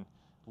been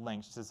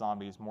linked to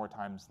zombies more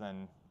times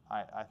than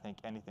I think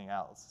anything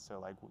else. So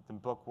like the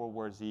book World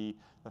War Z,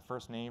 the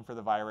first name for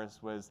the virus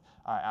was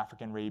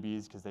African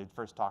rabies because they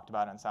first talked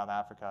about it in South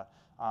Africa.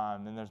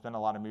 And there's been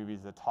a lot of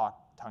movies that talk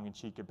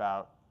tongue-in-cheek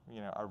about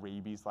a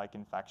rabies-like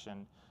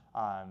infection.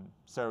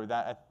 So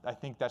that I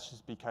think that's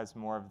just because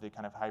more of the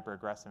kind of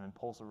hyper-aggressive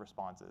impulsive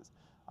responses.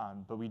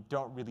 But we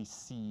don't really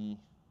see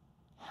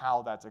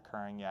how that's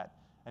occurring yet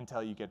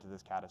until you get to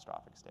this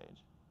catastrophic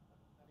stage.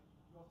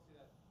 You also see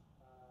that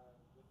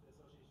with the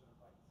association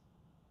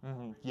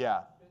of bites.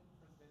 Yeah.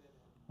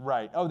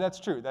 Right. Oh, that's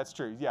true. That's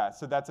true. Yeah.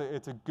 So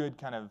it's a good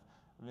kind of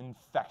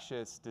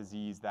infectious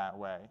disease that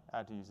way,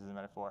 to use as a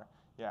metaphor.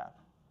 Yeah.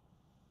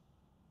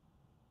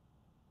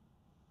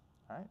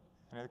 All right.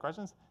 Any other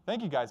questions?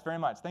 Thank you guys very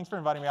much. Thanks for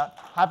inviting me out.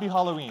 Happy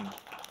Halloween.